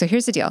can we? So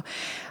here's the deal.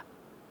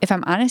 If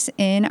I'm honest,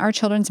 in our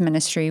children's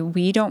ministry,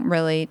 we don't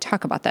really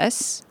talk about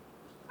this.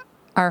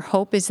 Our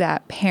hope is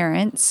that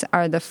parents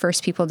are the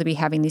first people to be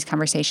having these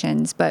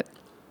conversations. But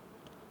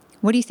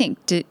what do you think?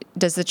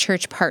 Does the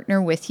church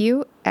partner with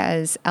you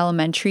as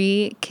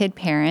elementary kid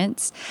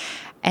parents?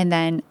 And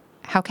then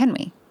how can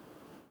we?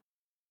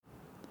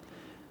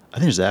 I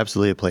think there's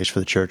absolutely a place for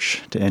the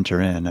church to enter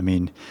in. I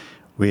mean,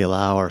 we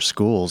allow our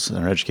schools and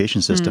our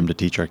education system to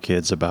teach our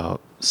kids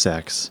about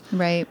sex.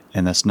 Right.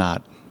 And that's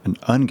not an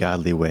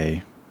ungodly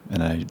way.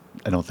 And I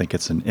don't think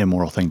it's an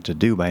immoral thing to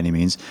do by any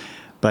means.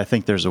 But I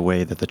think there's a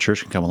way that the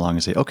church can come along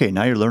and say, okay,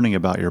 now you're learning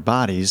about your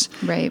bodies.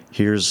 Right.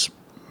 Here's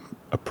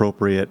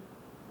appropriate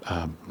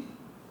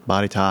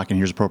body talk and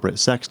here's appropriate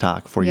sex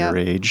talk for your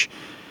age.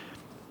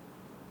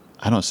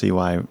 I don't see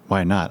why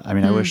not. I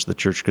mean, I wish the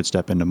church could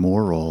step into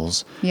more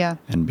roles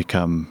and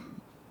become,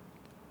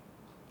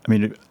 I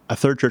mean, a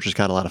third church has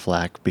got a lot of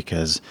flack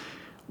because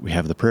we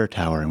have the prayer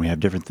tower and we have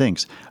different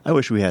things. I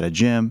wish we had a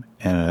gym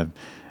and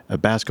a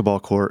basketball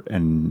court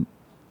and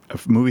a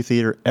movie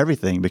theater,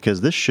 everything,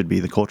 because this should be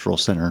the cultural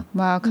center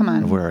Wow, come of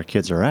on. where our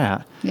kids are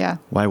at. Yeah.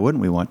 Why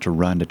wouldn't we want to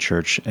run to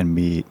church and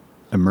be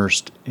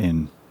immersed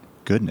in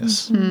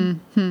goodness?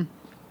 Mm-hmm.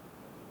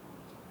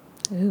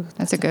 Ooh,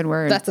 That's a good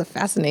word. that's a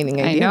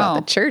fascinating I idea about know.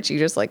 the church. You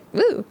just like,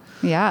 ooh,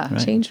 Yeah.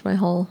 Right. changed my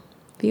whole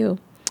view.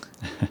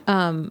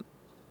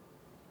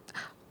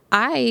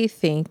 I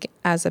think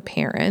as a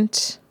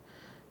parent,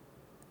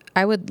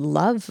 I would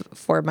love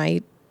for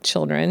my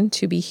children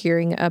to be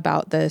hearing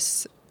about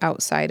this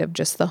outside of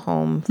just the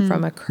home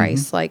from a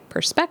Christ-like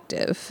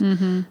perspective.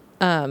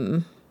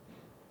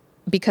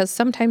 Because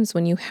sometimes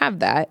when you have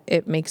that,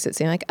 it makes it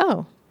seem like,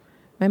 oh,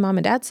 my mom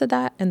and dad said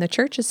that, and the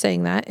church is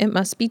saying that. It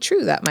must be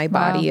true that my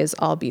body Wow. is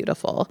all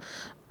beautiful.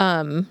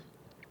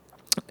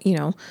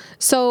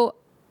 So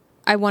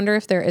I wonder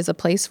if there is a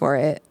place for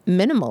it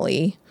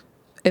minimally,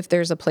 if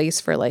there's a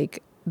place for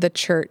like the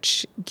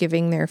church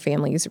giving their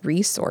families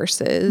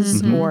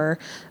resources or,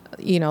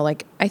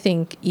 like I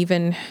think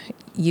even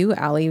you,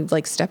 Allie,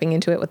 like stepping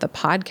into it with the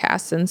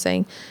podcast and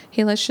saying,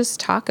 hey, let's just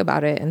talk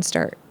about it and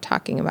start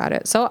talking about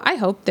it. So I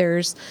hope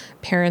there's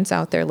parents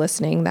out there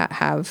listening that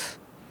have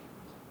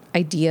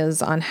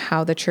ideas on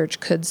how the church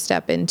could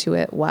step into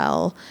it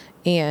well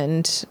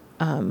and,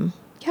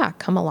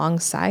 come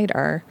alongside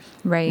our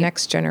Right.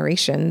 next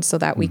generation so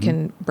that we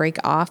can break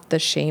off the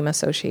shame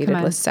associated Come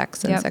on. with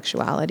sex and Yep.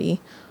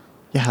 sexuality.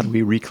 Yeah, how do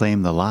we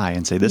reclaim the lie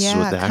and say this is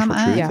what the come actual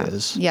on. truth Yeah.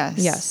 is? Yes.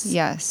 Yes.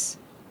 Yes.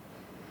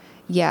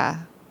 Yeah.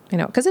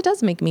 Because it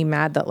does make me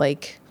mad that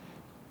like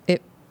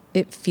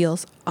it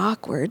feels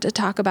awkward to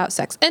talk about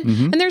sex.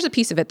 And there's a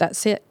piece of it that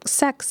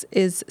sex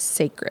is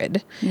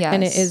sacred.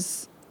 And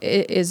Yes.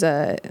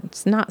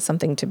 it's not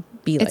something to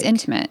be like. It's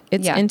intimate.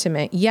 It's Yeah.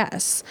 intimate.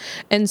 Yes.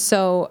 And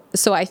so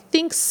I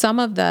think some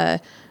of the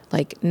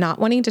like not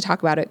wanting to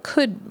talk about it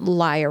could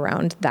lie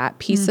around that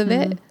piece of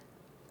it.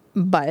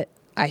 But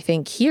I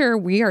think here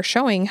we are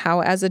showing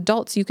how as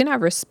adults you can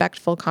have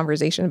respectful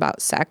conversation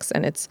about sex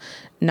and it's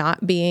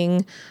not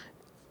being,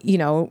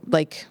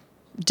 like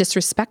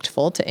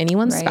disrespectful to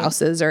anyone's Right.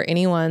 spouses or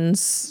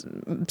anyone's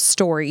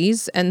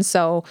stories. And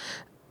so,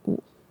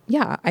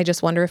 I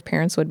just wonder if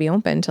parents would be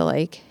open to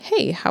like,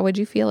 hey, how would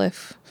you feel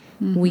if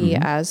we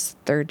as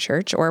Third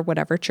Church or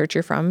whatever church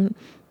you're from,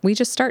 we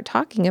just start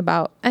talking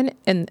about, and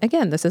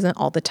again, this isn't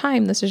all the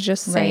time. This is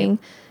just Right. saying,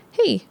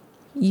 hey,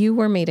 you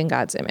were made in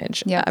God's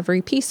image, Yep.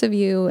 every piece of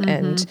you.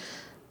 And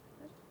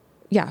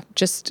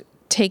just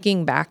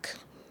taking back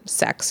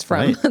sex from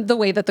Right. the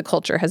way that the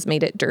culture has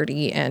made it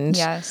dirty and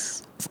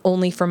Yes.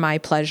 only for my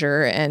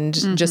pleasure. And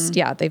just,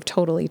 they've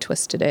totally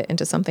twisted it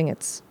into something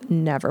it's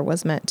never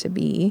was meant to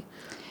be.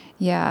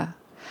 Yeah.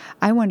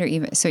 I wonder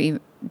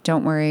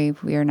don't worry,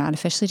 we are not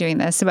officially doing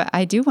this, but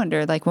I do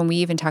wonder, like when we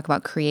even talk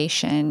about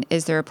creation,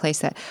 is there a place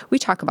that we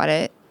talk about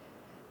it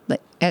like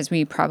as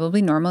we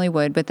probably normally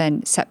would, but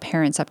then set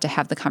parents up to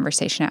have the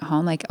conversation at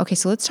home? Like, okay,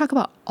 so let's talk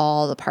about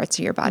all the parts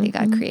of your body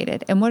God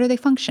created and what are they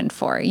functioned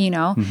for?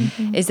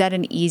 Is that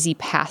an easy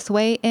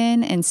pathway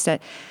in instead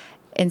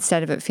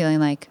of it feeling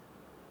like,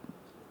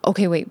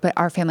 okay, wait, but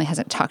our family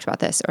hasn't talked about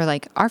this, or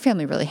like our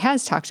family really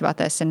has talked about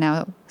this, and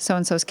now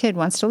so-and-so's kid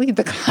wants to leave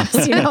the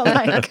class,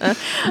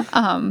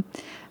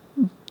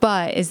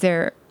 but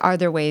are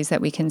there ways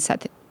that we can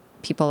set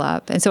people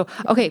up? And so,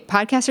 okay,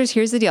 podcasters,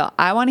 here's the deal.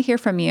 I want to hear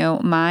from you.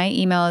 My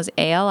email is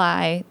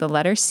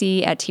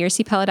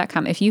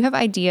ali@trcpella.com. If you have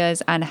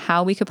ideas on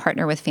how we could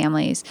partner with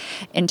families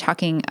in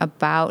talking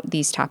about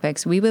these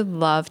topics, we would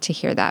love to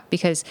hear that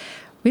because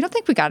we don't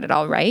think we got it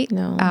all right.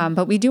 No.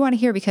 But we do want to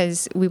hear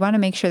because we want to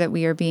make sure that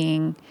we are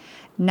being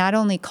not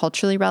only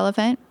culturally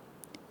relevant,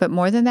 but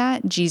more than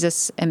that,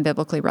 Jesus and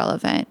biblically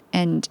relevant.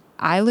 And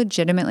I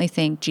legitimately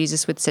think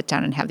Jesus would sit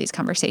down and have these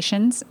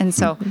conversations. And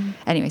so,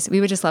 anyways, we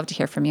would just love to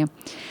hear from you.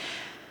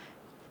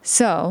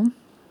 So,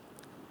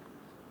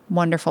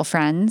 wonderful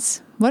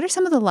friends, what are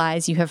some of the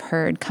lies you have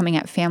heard coming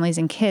at families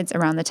and kids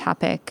around the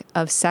topic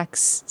of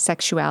sex,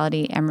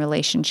 sexuality, and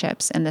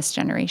relationships in this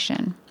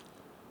generation?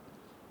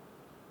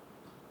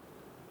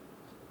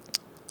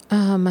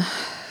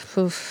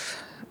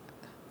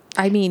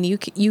 I mean, you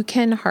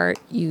can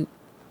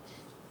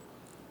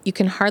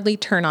hardly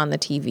turn on the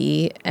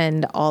TV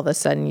and all of a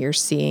sudden you're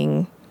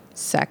seeing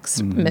sex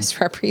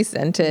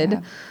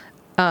misrepresented.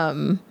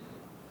 Yeah.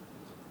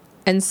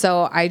 And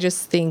so I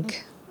just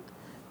think,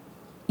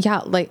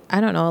 like, I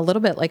don't know, a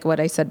little bit like what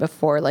I said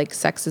before, like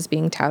sex is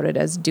being touted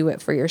as do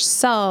it for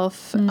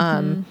yourself.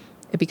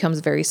 It becomes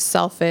very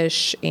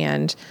selfish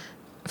and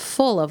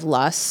full of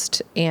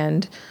lust.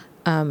 And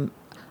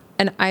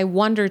I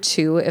wonder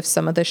too, if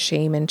some of the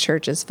shame in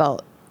church is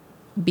felt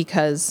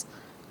because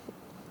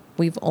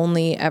we've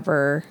only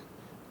ever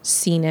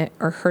seen it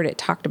or heard it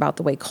talked about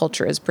the way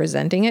culture is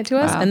presenting it to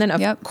us. Wow. And then of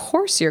Yep.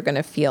 course you're going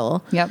to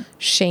feel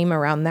shame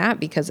around that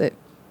because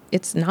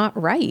it's not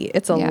right.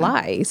 It's a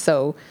lie.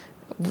 So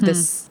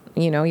this,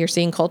 you're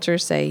seeing culture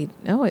say,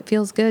 no, it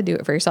feels good. Do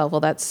it for yourself.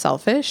 Well, that's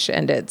selfish.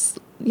 And it's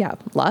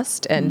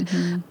lust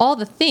and all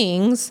the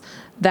things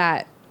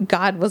that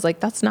God was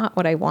like, that's not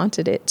what I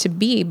wanted it to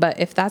be. But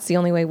if that's the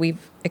only way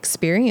we've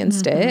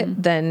experienced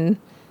it, then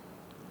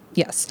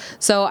Yes.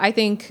 So I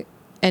think,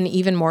 and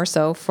even more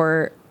so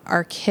for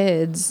our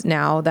kids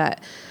now,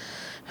 that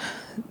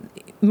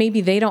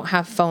maybe they don't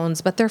have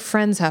phones, but their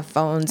friends have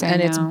phones.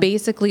 And it's know.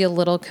 basically a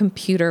little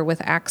computer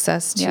with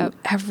access to Yep.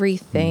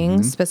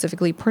 everything,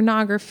 specifically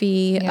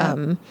pornography,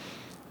 Yep.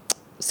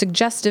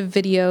 suggestive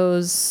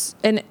videos.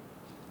 And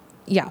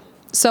yeah.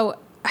 So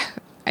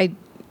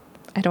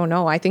I don't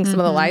know. I think some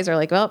of the lies are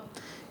like, well,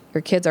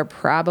 your kids are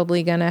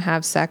probably going to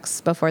have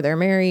sex before they're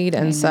married.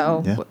 And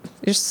so Yeah.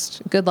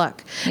 just good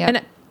luck.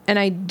 Yep. And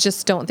I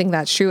just don't think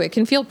that's true. It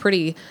can feel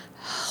pretty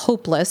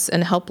hopeless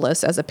and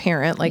helpless as a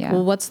parent. Like, Yeah.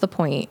 well, what's the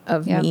point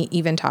of Yep. me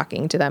even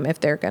talking to them if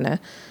they're going to,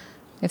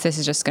 If this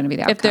is just going to be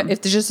the if outcome. this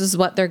just is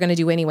what they're going to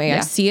do anyway. Yeah.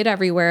 I see it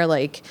everywhere.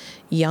 Like,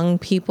 young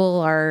people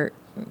are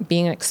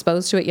being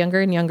exposed to it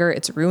younger and younger.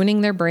 It's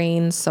ruining their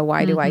brains. So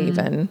why do I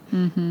even,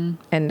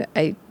 and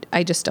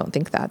I just don't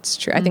think that's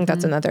true. I think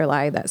that's another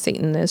lie that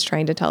Satan is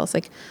trying to tell us.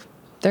 Like,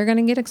 they're going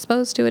to get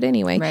exposed to it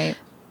anyway. Right.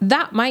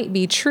 That might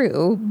be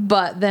true.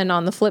 But then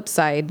on the flip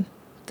side,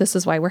 this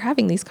is why we're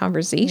having these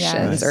conversations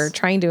Yes. or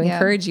trying to Yeah.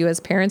 encourage you as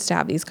parents to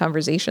have these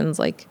conversations.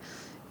 Like,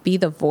 be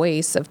the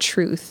voice of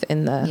truth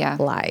in the Yeah.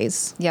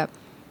 lies. Yep.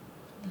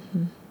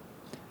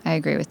 I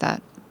agree with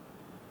that.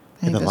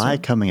 I And the those lie are-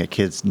 coming at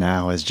kids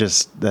now is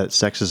just that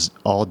sex is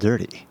all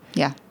dirty.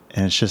 Yeah.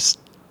 And it's just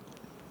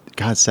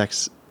God's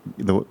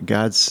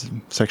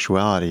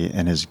sexuality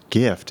and his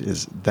gift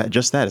is that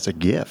it's a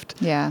gift.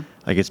 Yeah.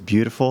 Like, it's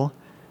beautiful,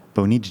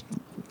 but we need to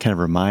kind of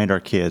remind our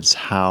kids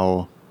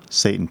how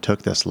Satan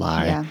took this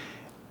lie. Yeah.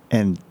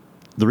 And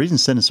the reason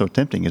sin is so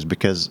tempting is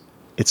because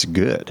it's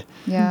good.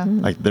 Yeah.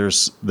 Like,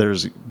 there's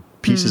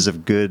pieces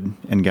of good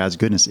and God's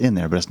goodness in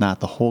there, but it's not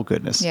the whole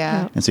goodness.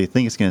 Yeah. And so you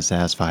think it's going to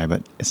satisfy,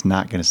 but it's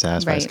not going to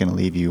satisfy. It's Right. going to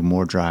leave you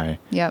more dry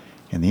Yep.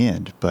 in the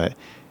end. But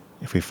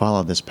if we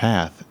follow this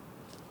path,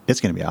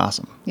 it's going to be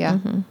awesome. Yeah.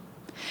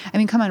 I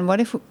mean, come on. What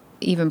if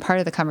even part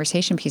of the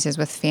conversation pieces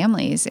with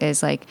families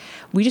is like,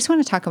 we just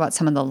want to talk about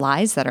some of the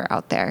lies that are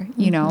out there,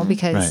 you know,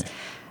 because Right.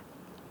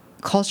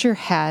 culture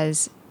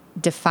has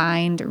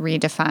defined,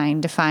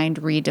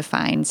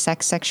 redefined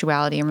sex,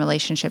 sexuality, and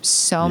relationships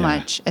so Yeah.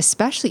 much,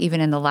 especially even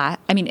in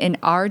in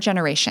our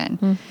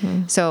generation.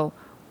 So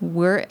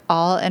we're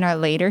all in our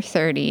later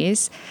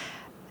 30s.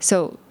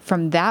 So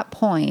from that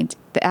point,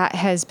 that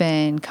has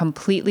been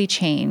completely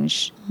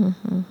changed.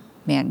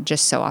 Man,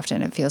 just so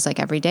often. It feels like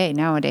every day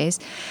nowadays.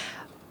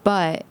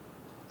 But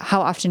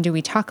how often do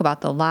we talk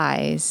about the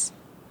lies?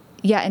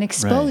 Yeah, and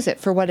expose Right. it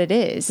for what it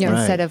is Yeah.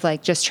 instead Right. of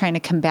like just trying to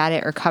combat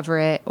it or cover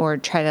it or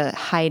try to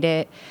hide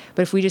it.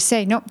 But if we just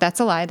say, nope, that's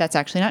a lie, that's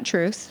actually not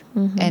truth,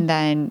 and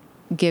then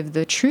give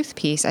the truth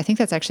piece, I think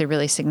that's actually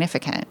really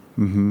significant.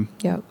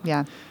 Yep.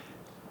 Yeah.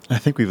 I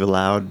think we've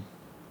allowed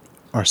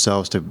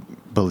ourselves to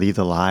believe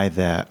the lie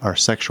that our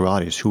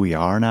sexuality is who we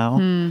are now.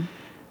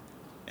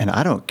 And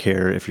I don't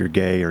care if you're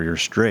gay or you're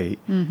straight.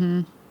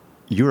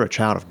 You're a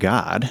child of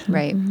God.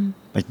 Right.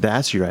 Like,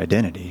 that's your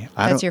identity.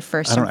 That's your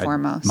first and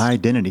foremost. My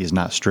identity is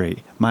not straight.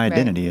 My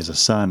identity is a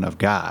son of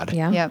God.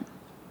 Yeah. Yep.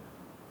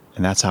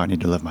 And that's how I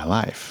need to live my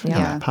life. Yeah.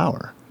 In that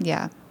power.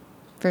 Yeah.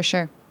 For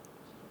sure.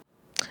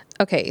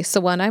 Okay, so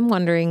what I'm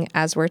wondering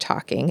as we're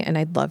talking, and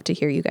I'd love to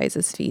hear you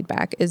guys'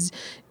 feedback, is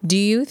do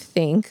you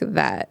think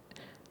that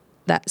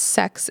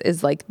sex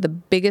is like the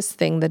biggest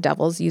thing the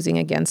devil's using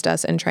against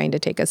us and trying to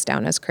take us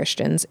down as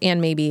Christians and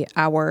maybe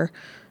our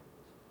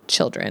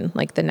children,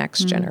 like the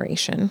next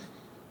generation?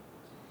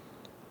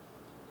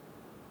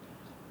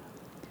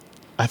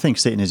 I think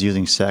Satan is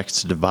using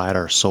sex to divide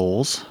our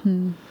souls.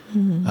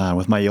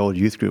 With my old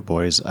youth group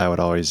boys, I would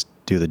always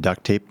do the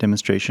duct tape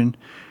demonstration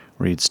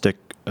where you'd stick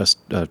a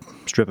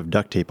strip of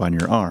duct tape on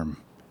your arm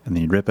and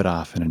then you'd rip it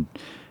off and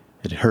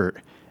it'd hurt.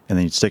 And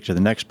then you'd stick to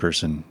the next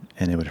person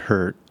and it would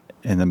hurt.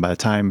 And then by the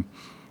time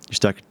you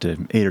stuck it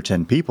to 8 or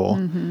 10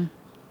 people,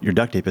 your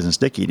duct tape isn't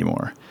sticky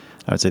anymore.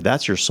 I would say,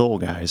 that's your soul,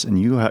 guys. And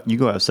you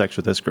go have sex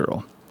with this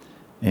girl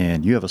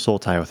and you have a soul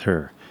tie with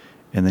her.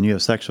 And then you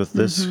have sex with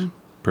this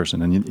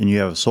person and you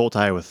have a soul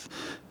tie with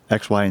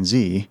X, Y, and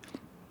Z.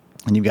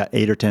 And you've got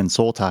 8 or 10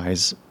 soul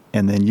ties.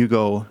 And then you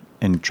go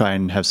and try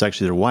and have sex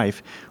with your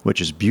wife,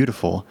 which is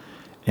beautiful.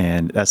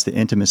 And that's the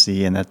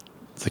intimacy and that's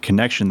the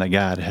connection that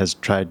God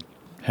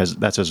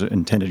that's his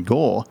intended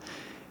goal.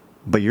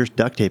 But your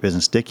duct tape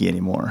isn't sticky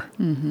anymore.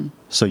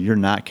 So you're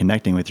not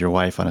connecting with your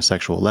wife on a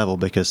sexual level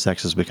because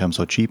sex has become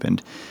so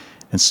cheapened.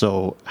 And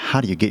so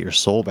how do you get your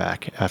soul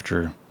back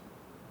after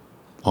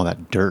all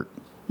that dirt?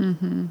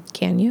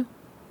 Can you?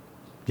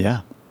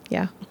 Yeah,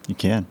 Yeah. you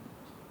can.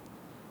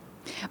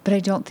 But I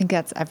don't think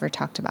that's ever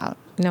talked about.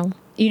 No.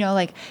 You know,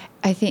 like,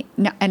 I think,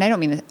 no, and I don't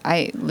mean that,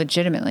 I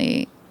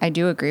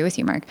do agree with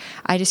you, Mark.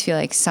 I just feel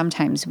like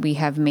sometimes we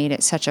have made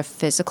it such a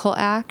physical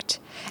act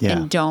Yeah.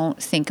 and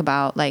don't think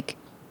about like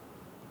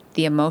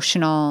the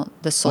emotional,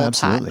 the soul tie,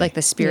 absolutely. like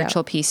the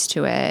spiritual piece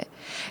to it.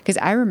 Because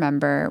I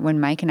remember when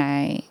Mike and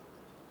I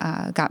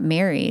got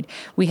married,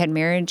 we had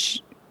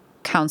marriage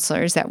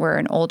counselors that were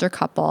an older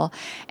couple,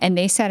 and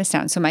they sat us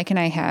down. So Mike and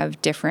I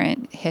have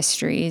different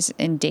histories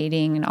in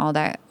dating and all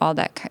that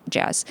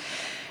jazz.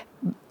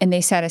 And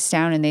they sat us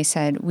down and they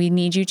said, we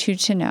need you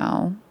to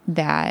know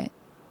that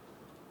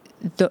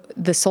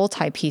the soul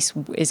tie piece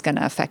is going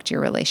to affect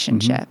your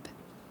relationship.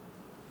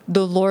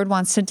 The Lord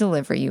wants to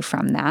deliver you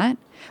from that,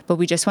 but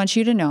we just want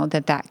you to know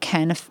that that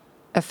can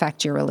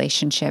affect your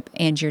relationship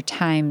and your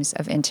times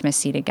of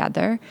intimacy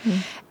together.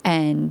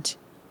 And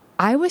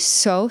I was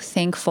so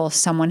thankful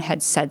someone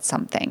had said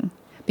something,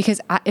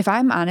 because if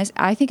I'm honest,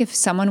 I think if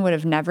someone would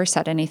have never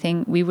said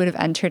anything, we would have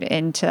entered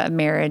into a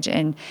marriage.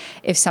 And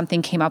if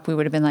something came up, we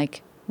would have been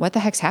like, what the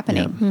heck's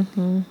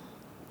happening?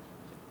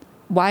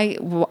 Why,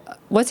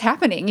 what's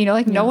happening?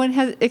 No one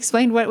has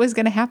explained what was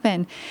going to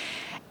happen.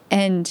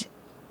 And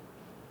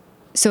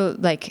so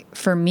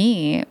for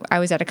me, I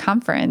was at a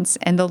conference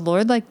and the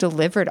Lord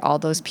delivered all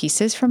those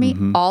pieces for me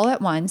all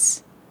at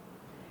once.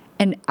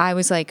 And I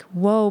was like,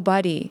 whoa,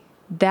 buddy,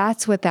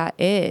 that's what that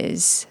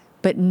is.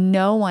 But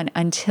no one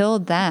until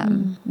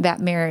them, that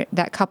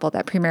couple,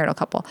 that premarital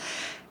couple,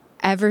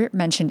 ever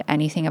mentioned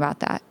anything about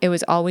that. It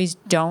was always,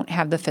 don't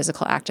have the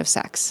physical act of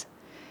sex.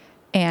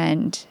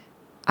 And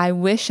I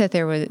wish that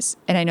there was,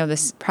 and I know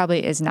this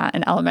probably is not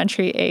an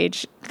elementary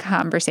age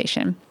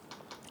conversation,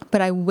 but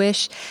I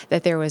wish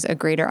that there was a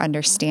greater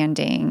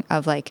understanding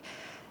of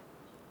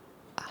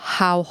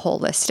how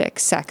holistic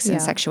sex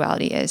and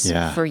sexuality is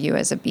for you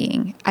as a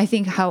being. I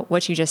think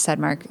what you just said,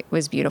 Mark,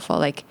 was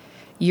beautiful.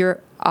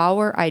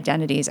 Our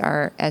identities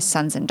are as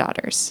sons and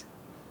daughters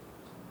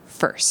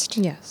first.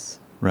 Yes.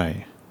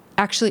 Right.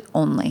 Actually,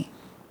 only.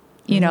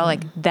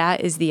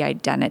 That is the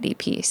identity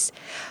piece.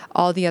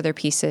 All the other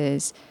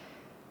pieces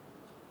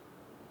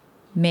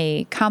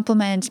may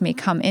complement, may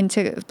come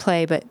into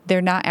play, but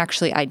they're not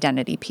actually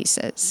identity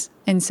pieces.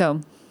 And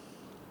so,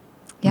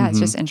 it's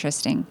just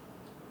interesting.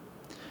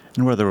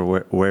 And whether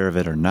we're aware of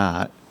it or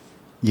not,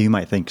 you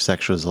might think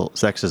sex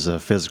is a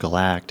physical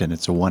act and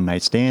it's a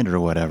one-night stand or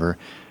whatever,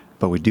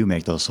 but we do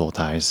make those soul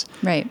ties.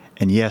 Right.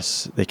 And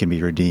yes, they can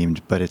be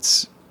redeemed, but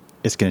it's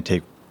going to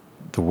take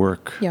the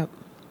work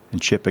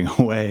and chipping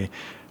away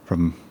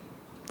from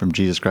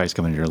Jesus Christ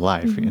coming into your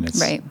life. And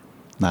it's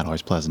not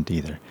always pleasant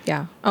either.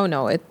 Yeah. Oh,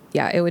 no. It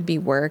would be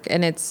work.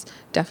 And it's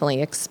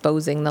definitely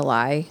exposing the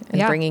lie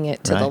and bringing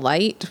it to the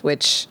light,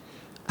 which,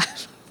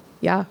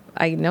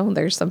 I know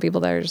there's some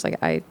people that are just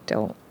I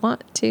don't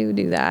want to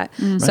do that.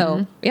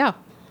 So,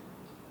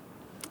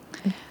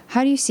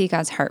 How do you see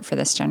God's heart for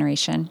this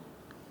generation?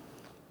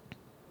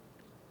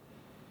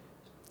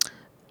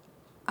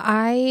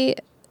 I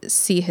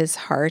see his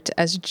heart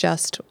as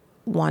just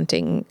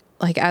wanting,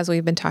 as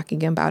we've been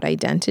talking about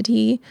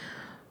identity,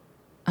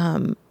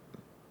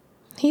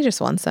 he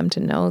just wants them to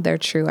know their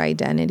true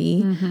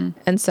identity.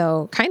 And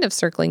so kind of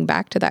circling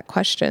back to that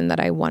question that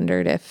I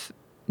wondered if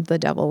the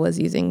devil was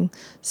using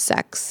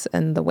sex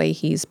and the way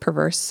he's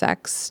perverse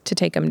sex to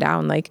take them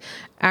down.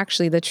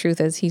 Actually, the truth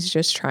is he's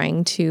just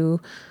trying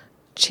to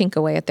chink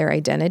away at their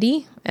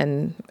identity,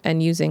 and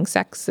using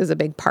sex is a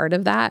big part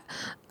of that.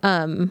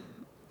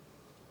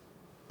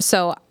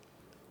 So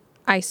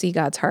I see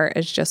God's heart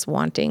as just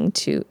wanting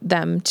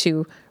them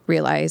to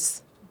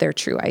realize their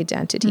true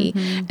identity.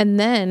 And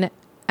then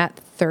at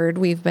third,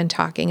 we've been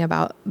talking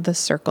about the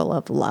circle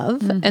of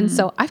love. And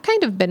so I've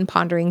kind of been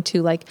pondering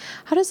too,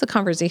 how does the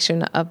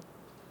conversation of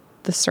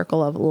the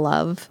circle of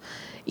love,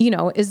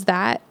 is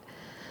that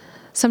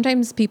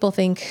sometimes people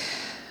think,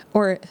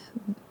 or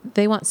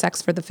they want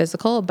sex for the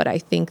physical, but I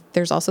think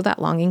there's also that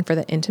longing for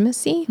the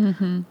intimacy.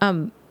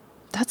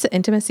 That's the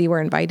intimacy we're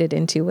invited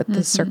into with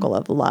the circle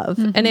of love.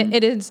 And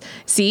it is,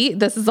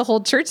 this is the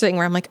whole church thing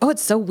where I'm like,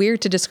 it's so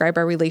weird to describe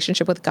our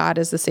relationship with God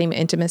as the same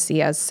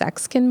intimacy as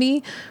sex can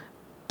be.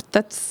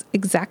 That's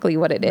exactly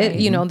what it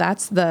is.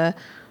 That's the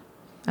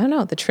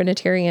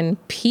Trinitarian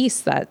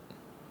piece that,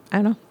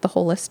 the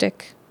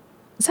holistic.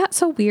 Is that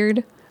so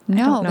weird?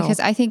 No, because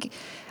I think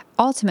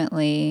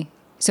ultimately,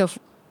 so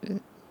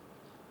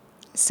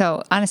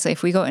honestly,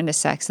 if we go into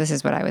sex, this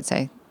is what I would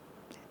say.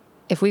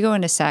 If we go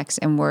into sex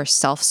and we're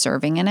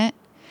self-serving in it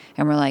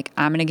and we're like,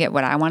 I'm going to get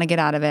what I want to get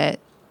out of it,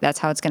 that's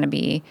how it's going to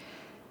be,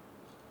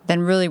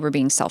 then really we're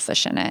being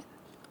selfish in it.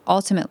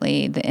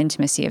 Ultimately, the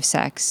intimacy of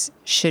sex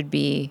should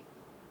be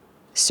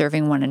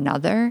serving one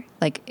another,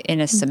 in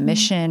a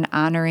submission,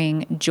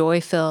 honoring,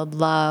 joy-filled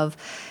love.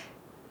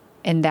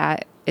 And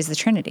that is the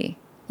Trinity,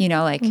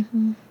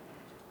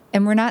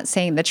 and we're not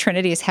saying the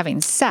Trinity is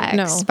having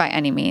sex by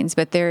any means,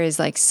 but there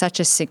is such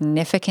a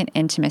significant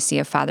intimacy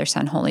of Father,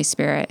 Son, Holy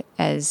Spirit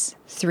as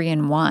 3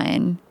 in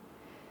 1,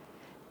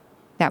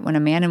 that when a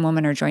man and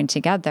woman are joined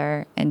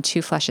together and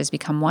two fleshes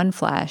become one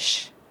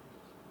flesh,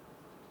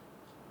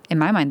 in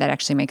my mind, that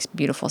actually makes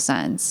beautiful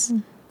sense.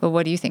 But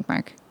what do you think,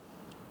 Mark?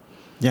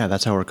 Yeah,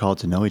 that's how we're called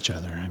to know each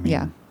other. I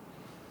mean,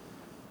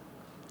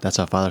 that's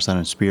how Father, Son,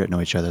 and Spirit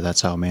know each other.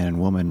 That's how man and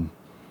woman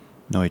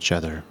know each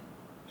other.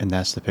 And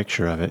that's the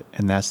picture of it.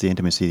 And that's the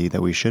intimacy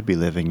that we should be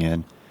living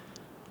in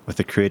with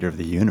the creator of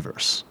the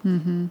universe.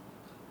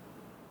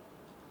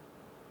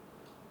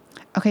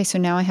 Okay, so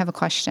now I have a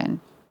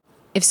question.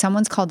 If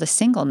someone's called to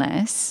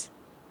singleness,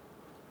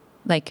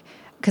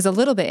 because a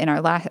little bit in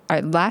our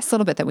last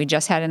little bit that we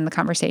just had in the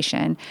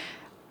conversation,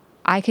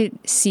 I could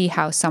see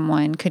how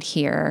someone could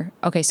hear,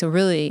 okay, so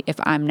really, if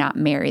I'm not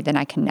married, then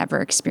I can never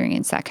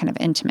experience that kind of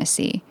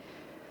intimacy.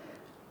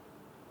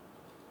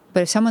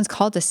 But if someone's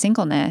called to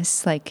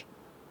singleness, like,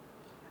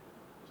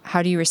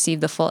 how do you receive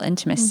the full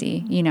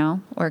intimacy,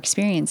 or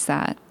experience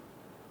that?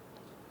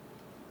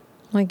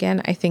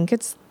 Again, I think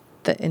it's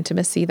the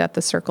intimacy that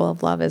the circle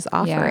of love is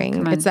offering.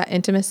 come on. It's that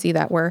intimacy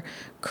that we're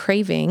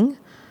craving,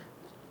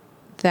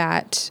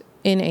 that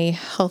in a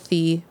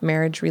healthy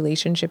marriage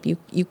relationship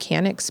you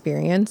can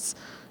experience.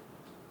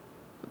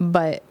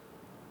 But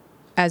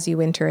as you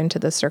enter into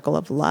the circle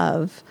of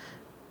love,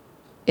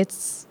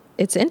 it's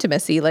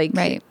intimacy, like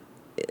Right.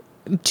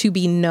 to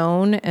be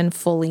known and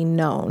fully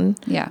known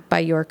Yeah. by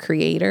your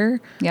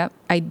creator. Yep.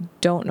 I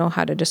don't know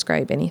how to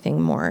describe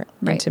anything more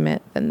Right.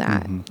 intimate than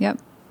that. Yep.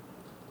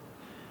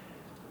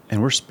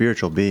 And we're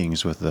spiritual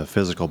beings with a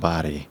physical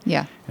body.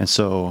 Yeah. And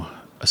so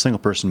a single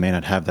person may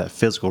not have that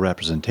physical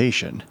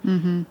representation,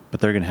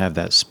 but they're going to have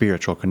that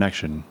spiritual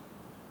connection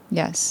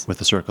Yes. with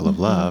the circle of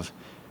love,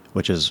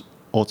 which is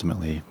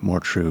ultimately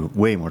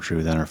way more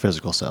true than our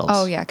physical selves.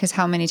 Oh, yeah. Because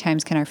how many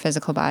times can our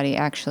physical body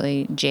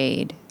actually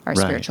jade our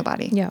Right. spiritual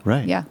body? Yeah.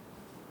 Right. Yeah.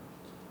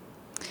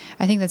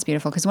 I think that's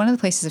beautiful because one of the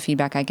places of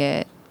feedback I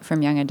get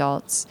from young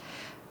adults,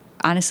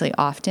 honestly,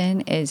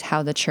 often is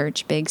how the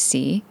church, Big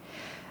C,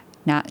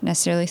 not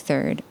necessarily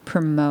third,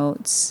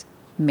 promotes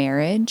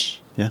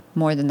marriage Yeah.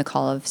 more than the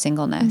call of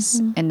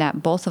singleness, and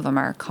that both of them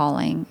are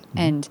calling.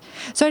 And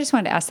so I just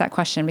wanted to ask that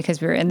question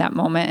because we were in that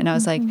moment, and I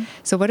was like,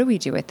 so what do we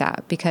do with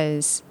that?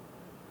 Because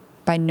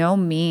by no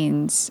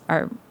means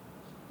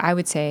I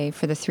would say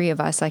for the three of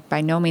us, like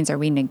by no means are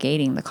we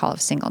negating the call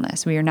of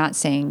singleness. We are not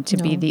saying to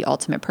be No. the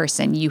ultimate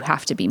person, you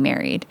have to be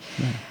married.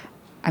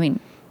 I mean,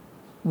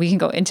 we can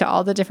go into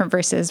all the different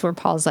verses where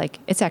Paul's like,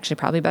 it's actually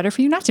probably better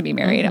for you not to be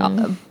married.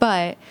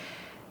 But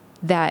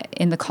that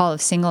in the call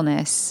of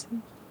singleness,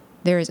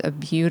 there is a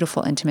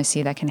beautiful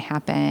intimacy that can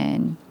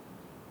happen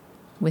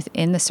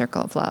within the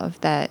circle of love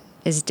that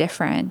is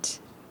different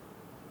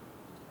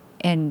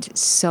and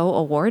so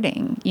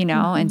awarding,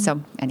 And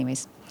so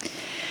anyways,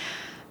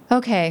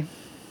 okay,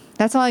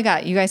 that's all I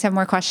got. You guys have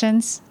more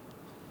questions?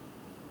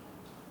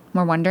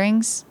 More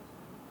wonderings?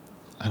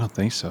 I don't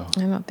think so.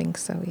 I don't think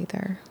so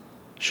either.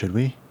 Should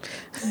we?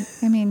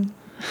 I mean,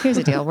 here's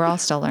the deal. We're all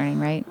still learning,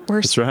 right?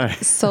 We're That's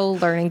right. so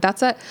learning.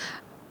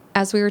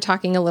 As we were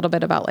talking a little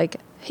bit about like,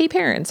 hey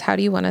parents, how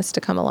do you want us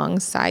to come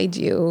alongside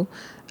you?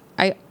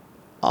 I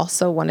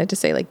also wanted to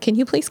say like, can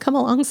you please come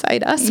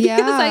alongside us? Yeah.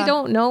 Because I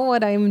don't know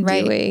what I'm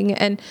Right. doing.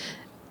 And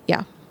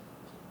yeah,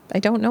 I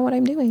don't know what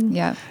I'm doing.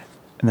 Yeah.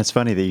 And that's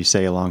funny that you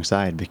say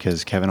alongside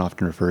because Kevin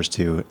often refers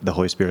to the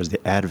Holy Spirit as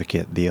the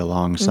advocate, the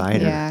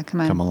alongside. Yeah, come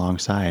on. Come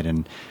alongside.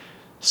 And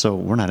so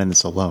we're not in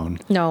this alone.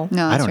 No.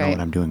 No, I that's don't know right.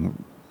 what I'm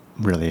doing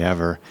really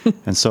ever.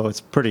 And so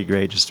it's pretty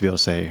great just to be able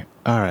to say,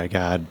 all right,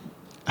 God,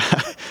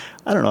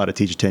 I don't know how to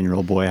teach a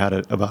 10-year-old boy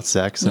about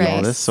sex and all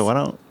Right. this. So why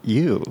don't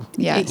you?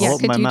 Yes. Yeah, I'll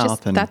open could my you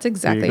mouth and that's there you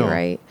exactly go.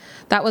 right.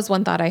 That was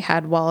one thought I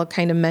had while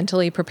kind of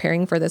mentally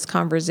preparing for this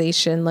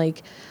conversation.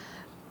 Like,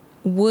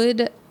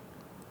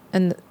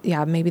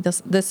 maybe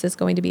this is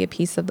going to be a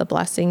piece of the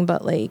blessing,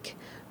 but like,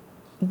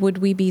 would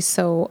we be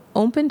so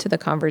open to the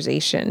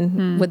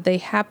conversation? Would they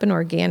happen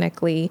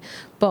organically?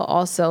 But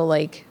also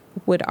like,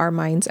 would our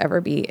minds ever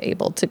be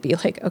able to be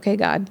like, okay,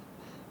 God,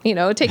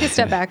 take a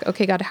step back.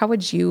 Okay, God, how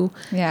would you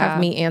Yeah. have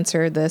me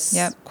answer this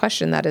Yep.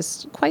 question that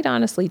has quite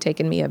honestly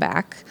taken me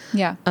aback?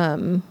 Yeah.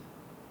 And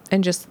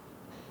just,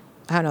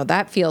 I don't know,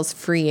 that feels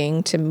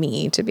freeing to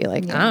me to be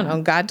like, I don't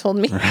know, God told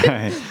me.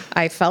 Right.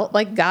 I felt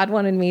like God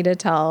wanted me to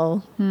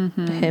tell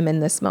him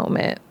in this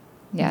moment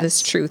Yes.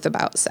 this truth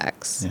about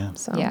sex. Yeah.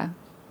 So, Yeah.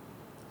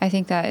 I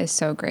think that is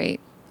so great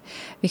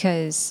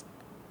because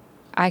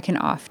I can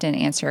often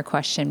answer a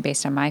question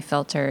based on my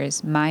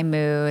filters, my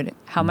mood,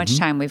 how much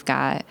time we've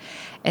got,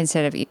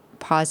 instead of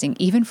pausing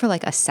even for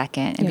like a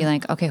second and be Yeah.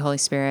 like, okay, Holy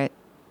Spirit,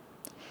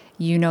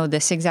 you know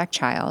this exact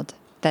child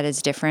that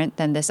is different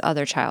than this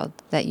other child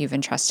that you've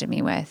entrusted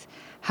me with.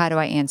 How do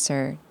I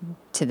answer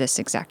to this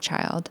exact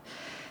child?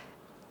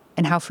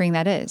 And how freeing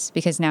that is,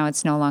 because now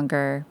it's no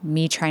longer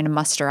me trying to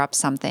muster up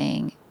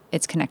something.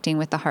 It's connecting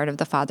with the heart of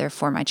the Father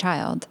for my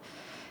child.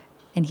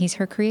 And he's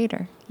her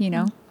creator,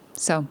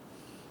 So,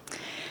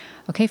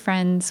 okay,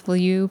 friends, will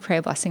you pray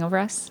a blessing over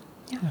us?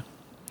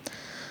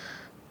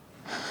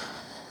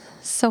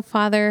 So,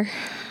 Father,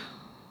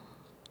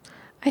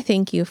 I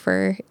thank you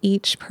for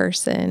each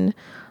person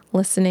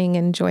listening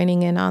and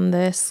joining in on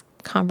this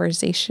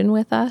conversation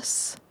with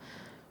us.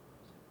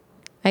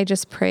 I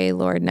just pray,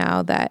 Lord,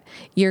 now that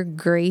your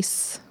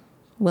grace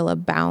will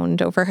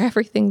abound over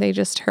everything they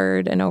just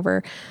heard and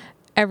over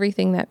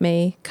everything that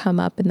may come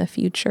up in the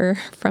future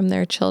from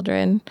their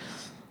children.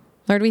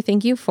 Lord, we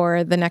thank you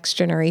for the next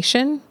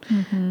generation.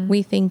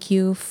 We thank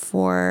you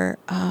for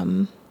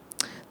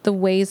the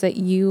ways that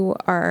you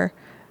are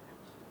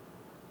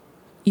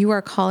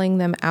calling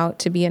them out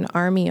to be an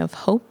army of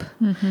hope.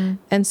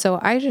 And so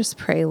I just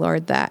pray,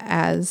 Lord, that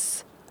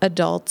as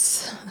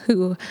adults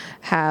who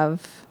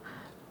have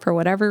for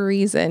whatever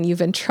reason,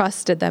 you've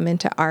entrusted them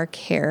into our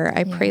care.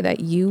 I pray that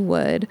you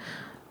would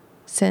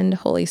send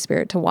Holy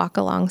Spirit to walk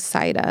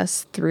alongside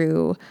us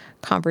through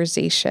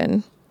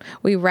conversation.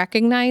 We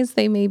recognize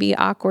they may be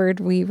awkward.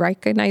 We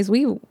recognize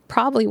we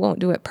probably won't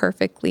do it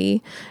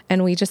perfectly.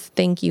 And we just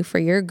thank you for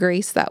your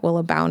grace that will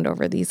abound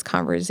over these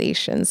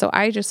conversations. So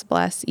I just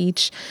bless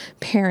each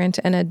parent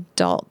and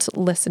adult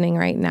listening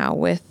right now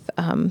with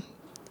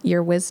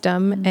your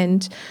wisdom.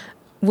 And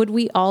would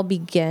we all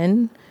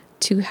begin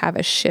to have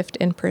a shift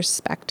in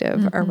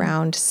perspective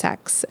around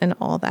sex and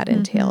all that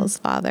entails,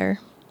 Father?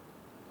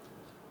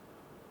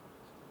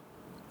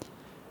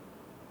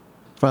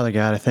 Father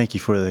God, I thank you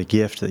for the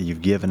gift that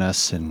you've given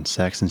us in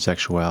sex and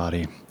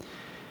sexuality.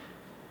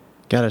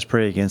 God, I just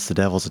pray against the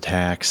devil's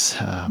attacks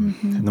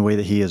and the way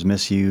that he has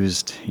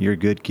misused your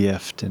good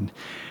gift. And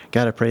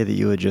God, I pray that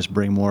you would just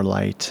bring more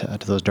light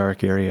to those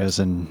dark areas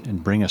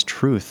and bring us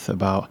truth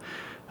about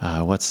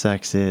what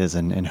sex is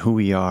and who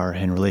we are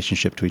in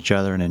relationship to each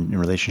other and in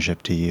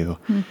relationship to you.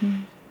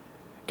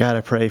 God,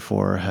 I pray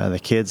for the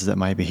kids that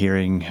might be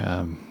hearing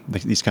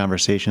these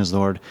conversations,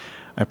 Lord.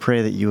 I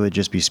pray that you would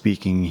just be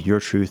speaking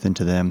your truth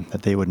into them,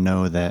 that they would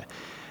know that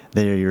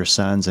they are your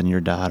sons and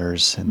your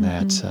daughters, and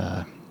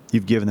that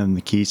you've given them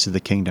the keys to the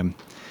kingdom,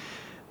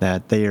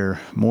 that they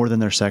are more than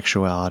their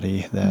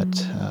sexuality,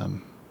 that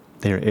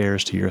they are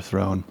heirs to your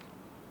throne.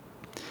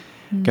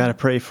 God, I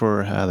pray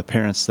for the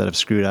parents that have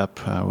screwed up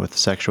with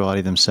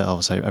sexuality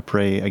themselves. I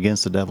pray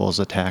against the devil's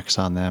attacks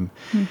on them,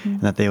 and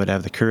that they would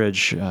have the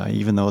courage,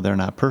 even though they're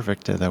not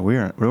perfect, that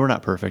we're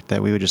not perfect,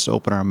 that we would just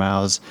open our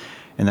mouths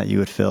and that you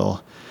would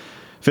fill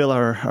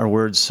our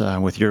words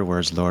with your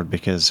words, Lord,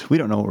 because we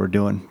don't know what we're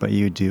doing, but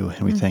you do,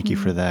 and we thank you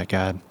for that,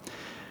 God.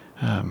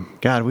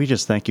 God, we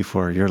just thank you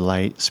for your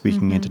light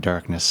speaking into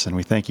darkness, and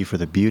we thank you for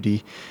the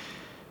beauty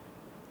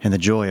and the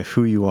joy of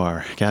who you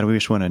are. God, we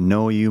just want to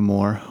know you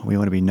more. We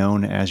want to be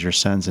known as your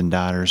sons and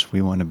daughters.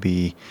 We want to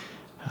be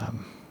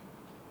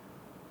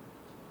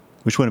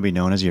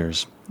known as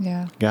yours.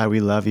 Yeah. God,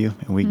 we love you,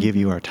 and we give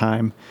you our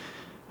time.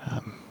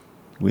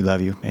 We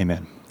love you.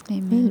 Amen.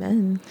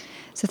 Amen.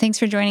 So thanks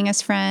for joining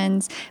us,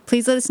 friends.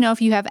 Please let us know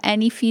if you have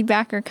any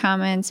feedback or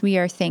comments. We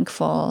are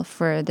thankful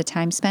for the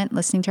time spent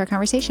listening to our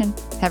conversation.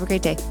 Have a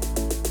great day.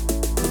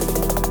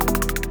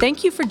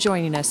 Thank you for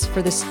joining us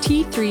for this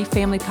T3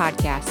 Family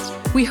Podcast.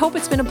 We hope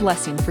it's been a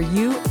blessing for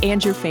you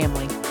and your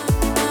family.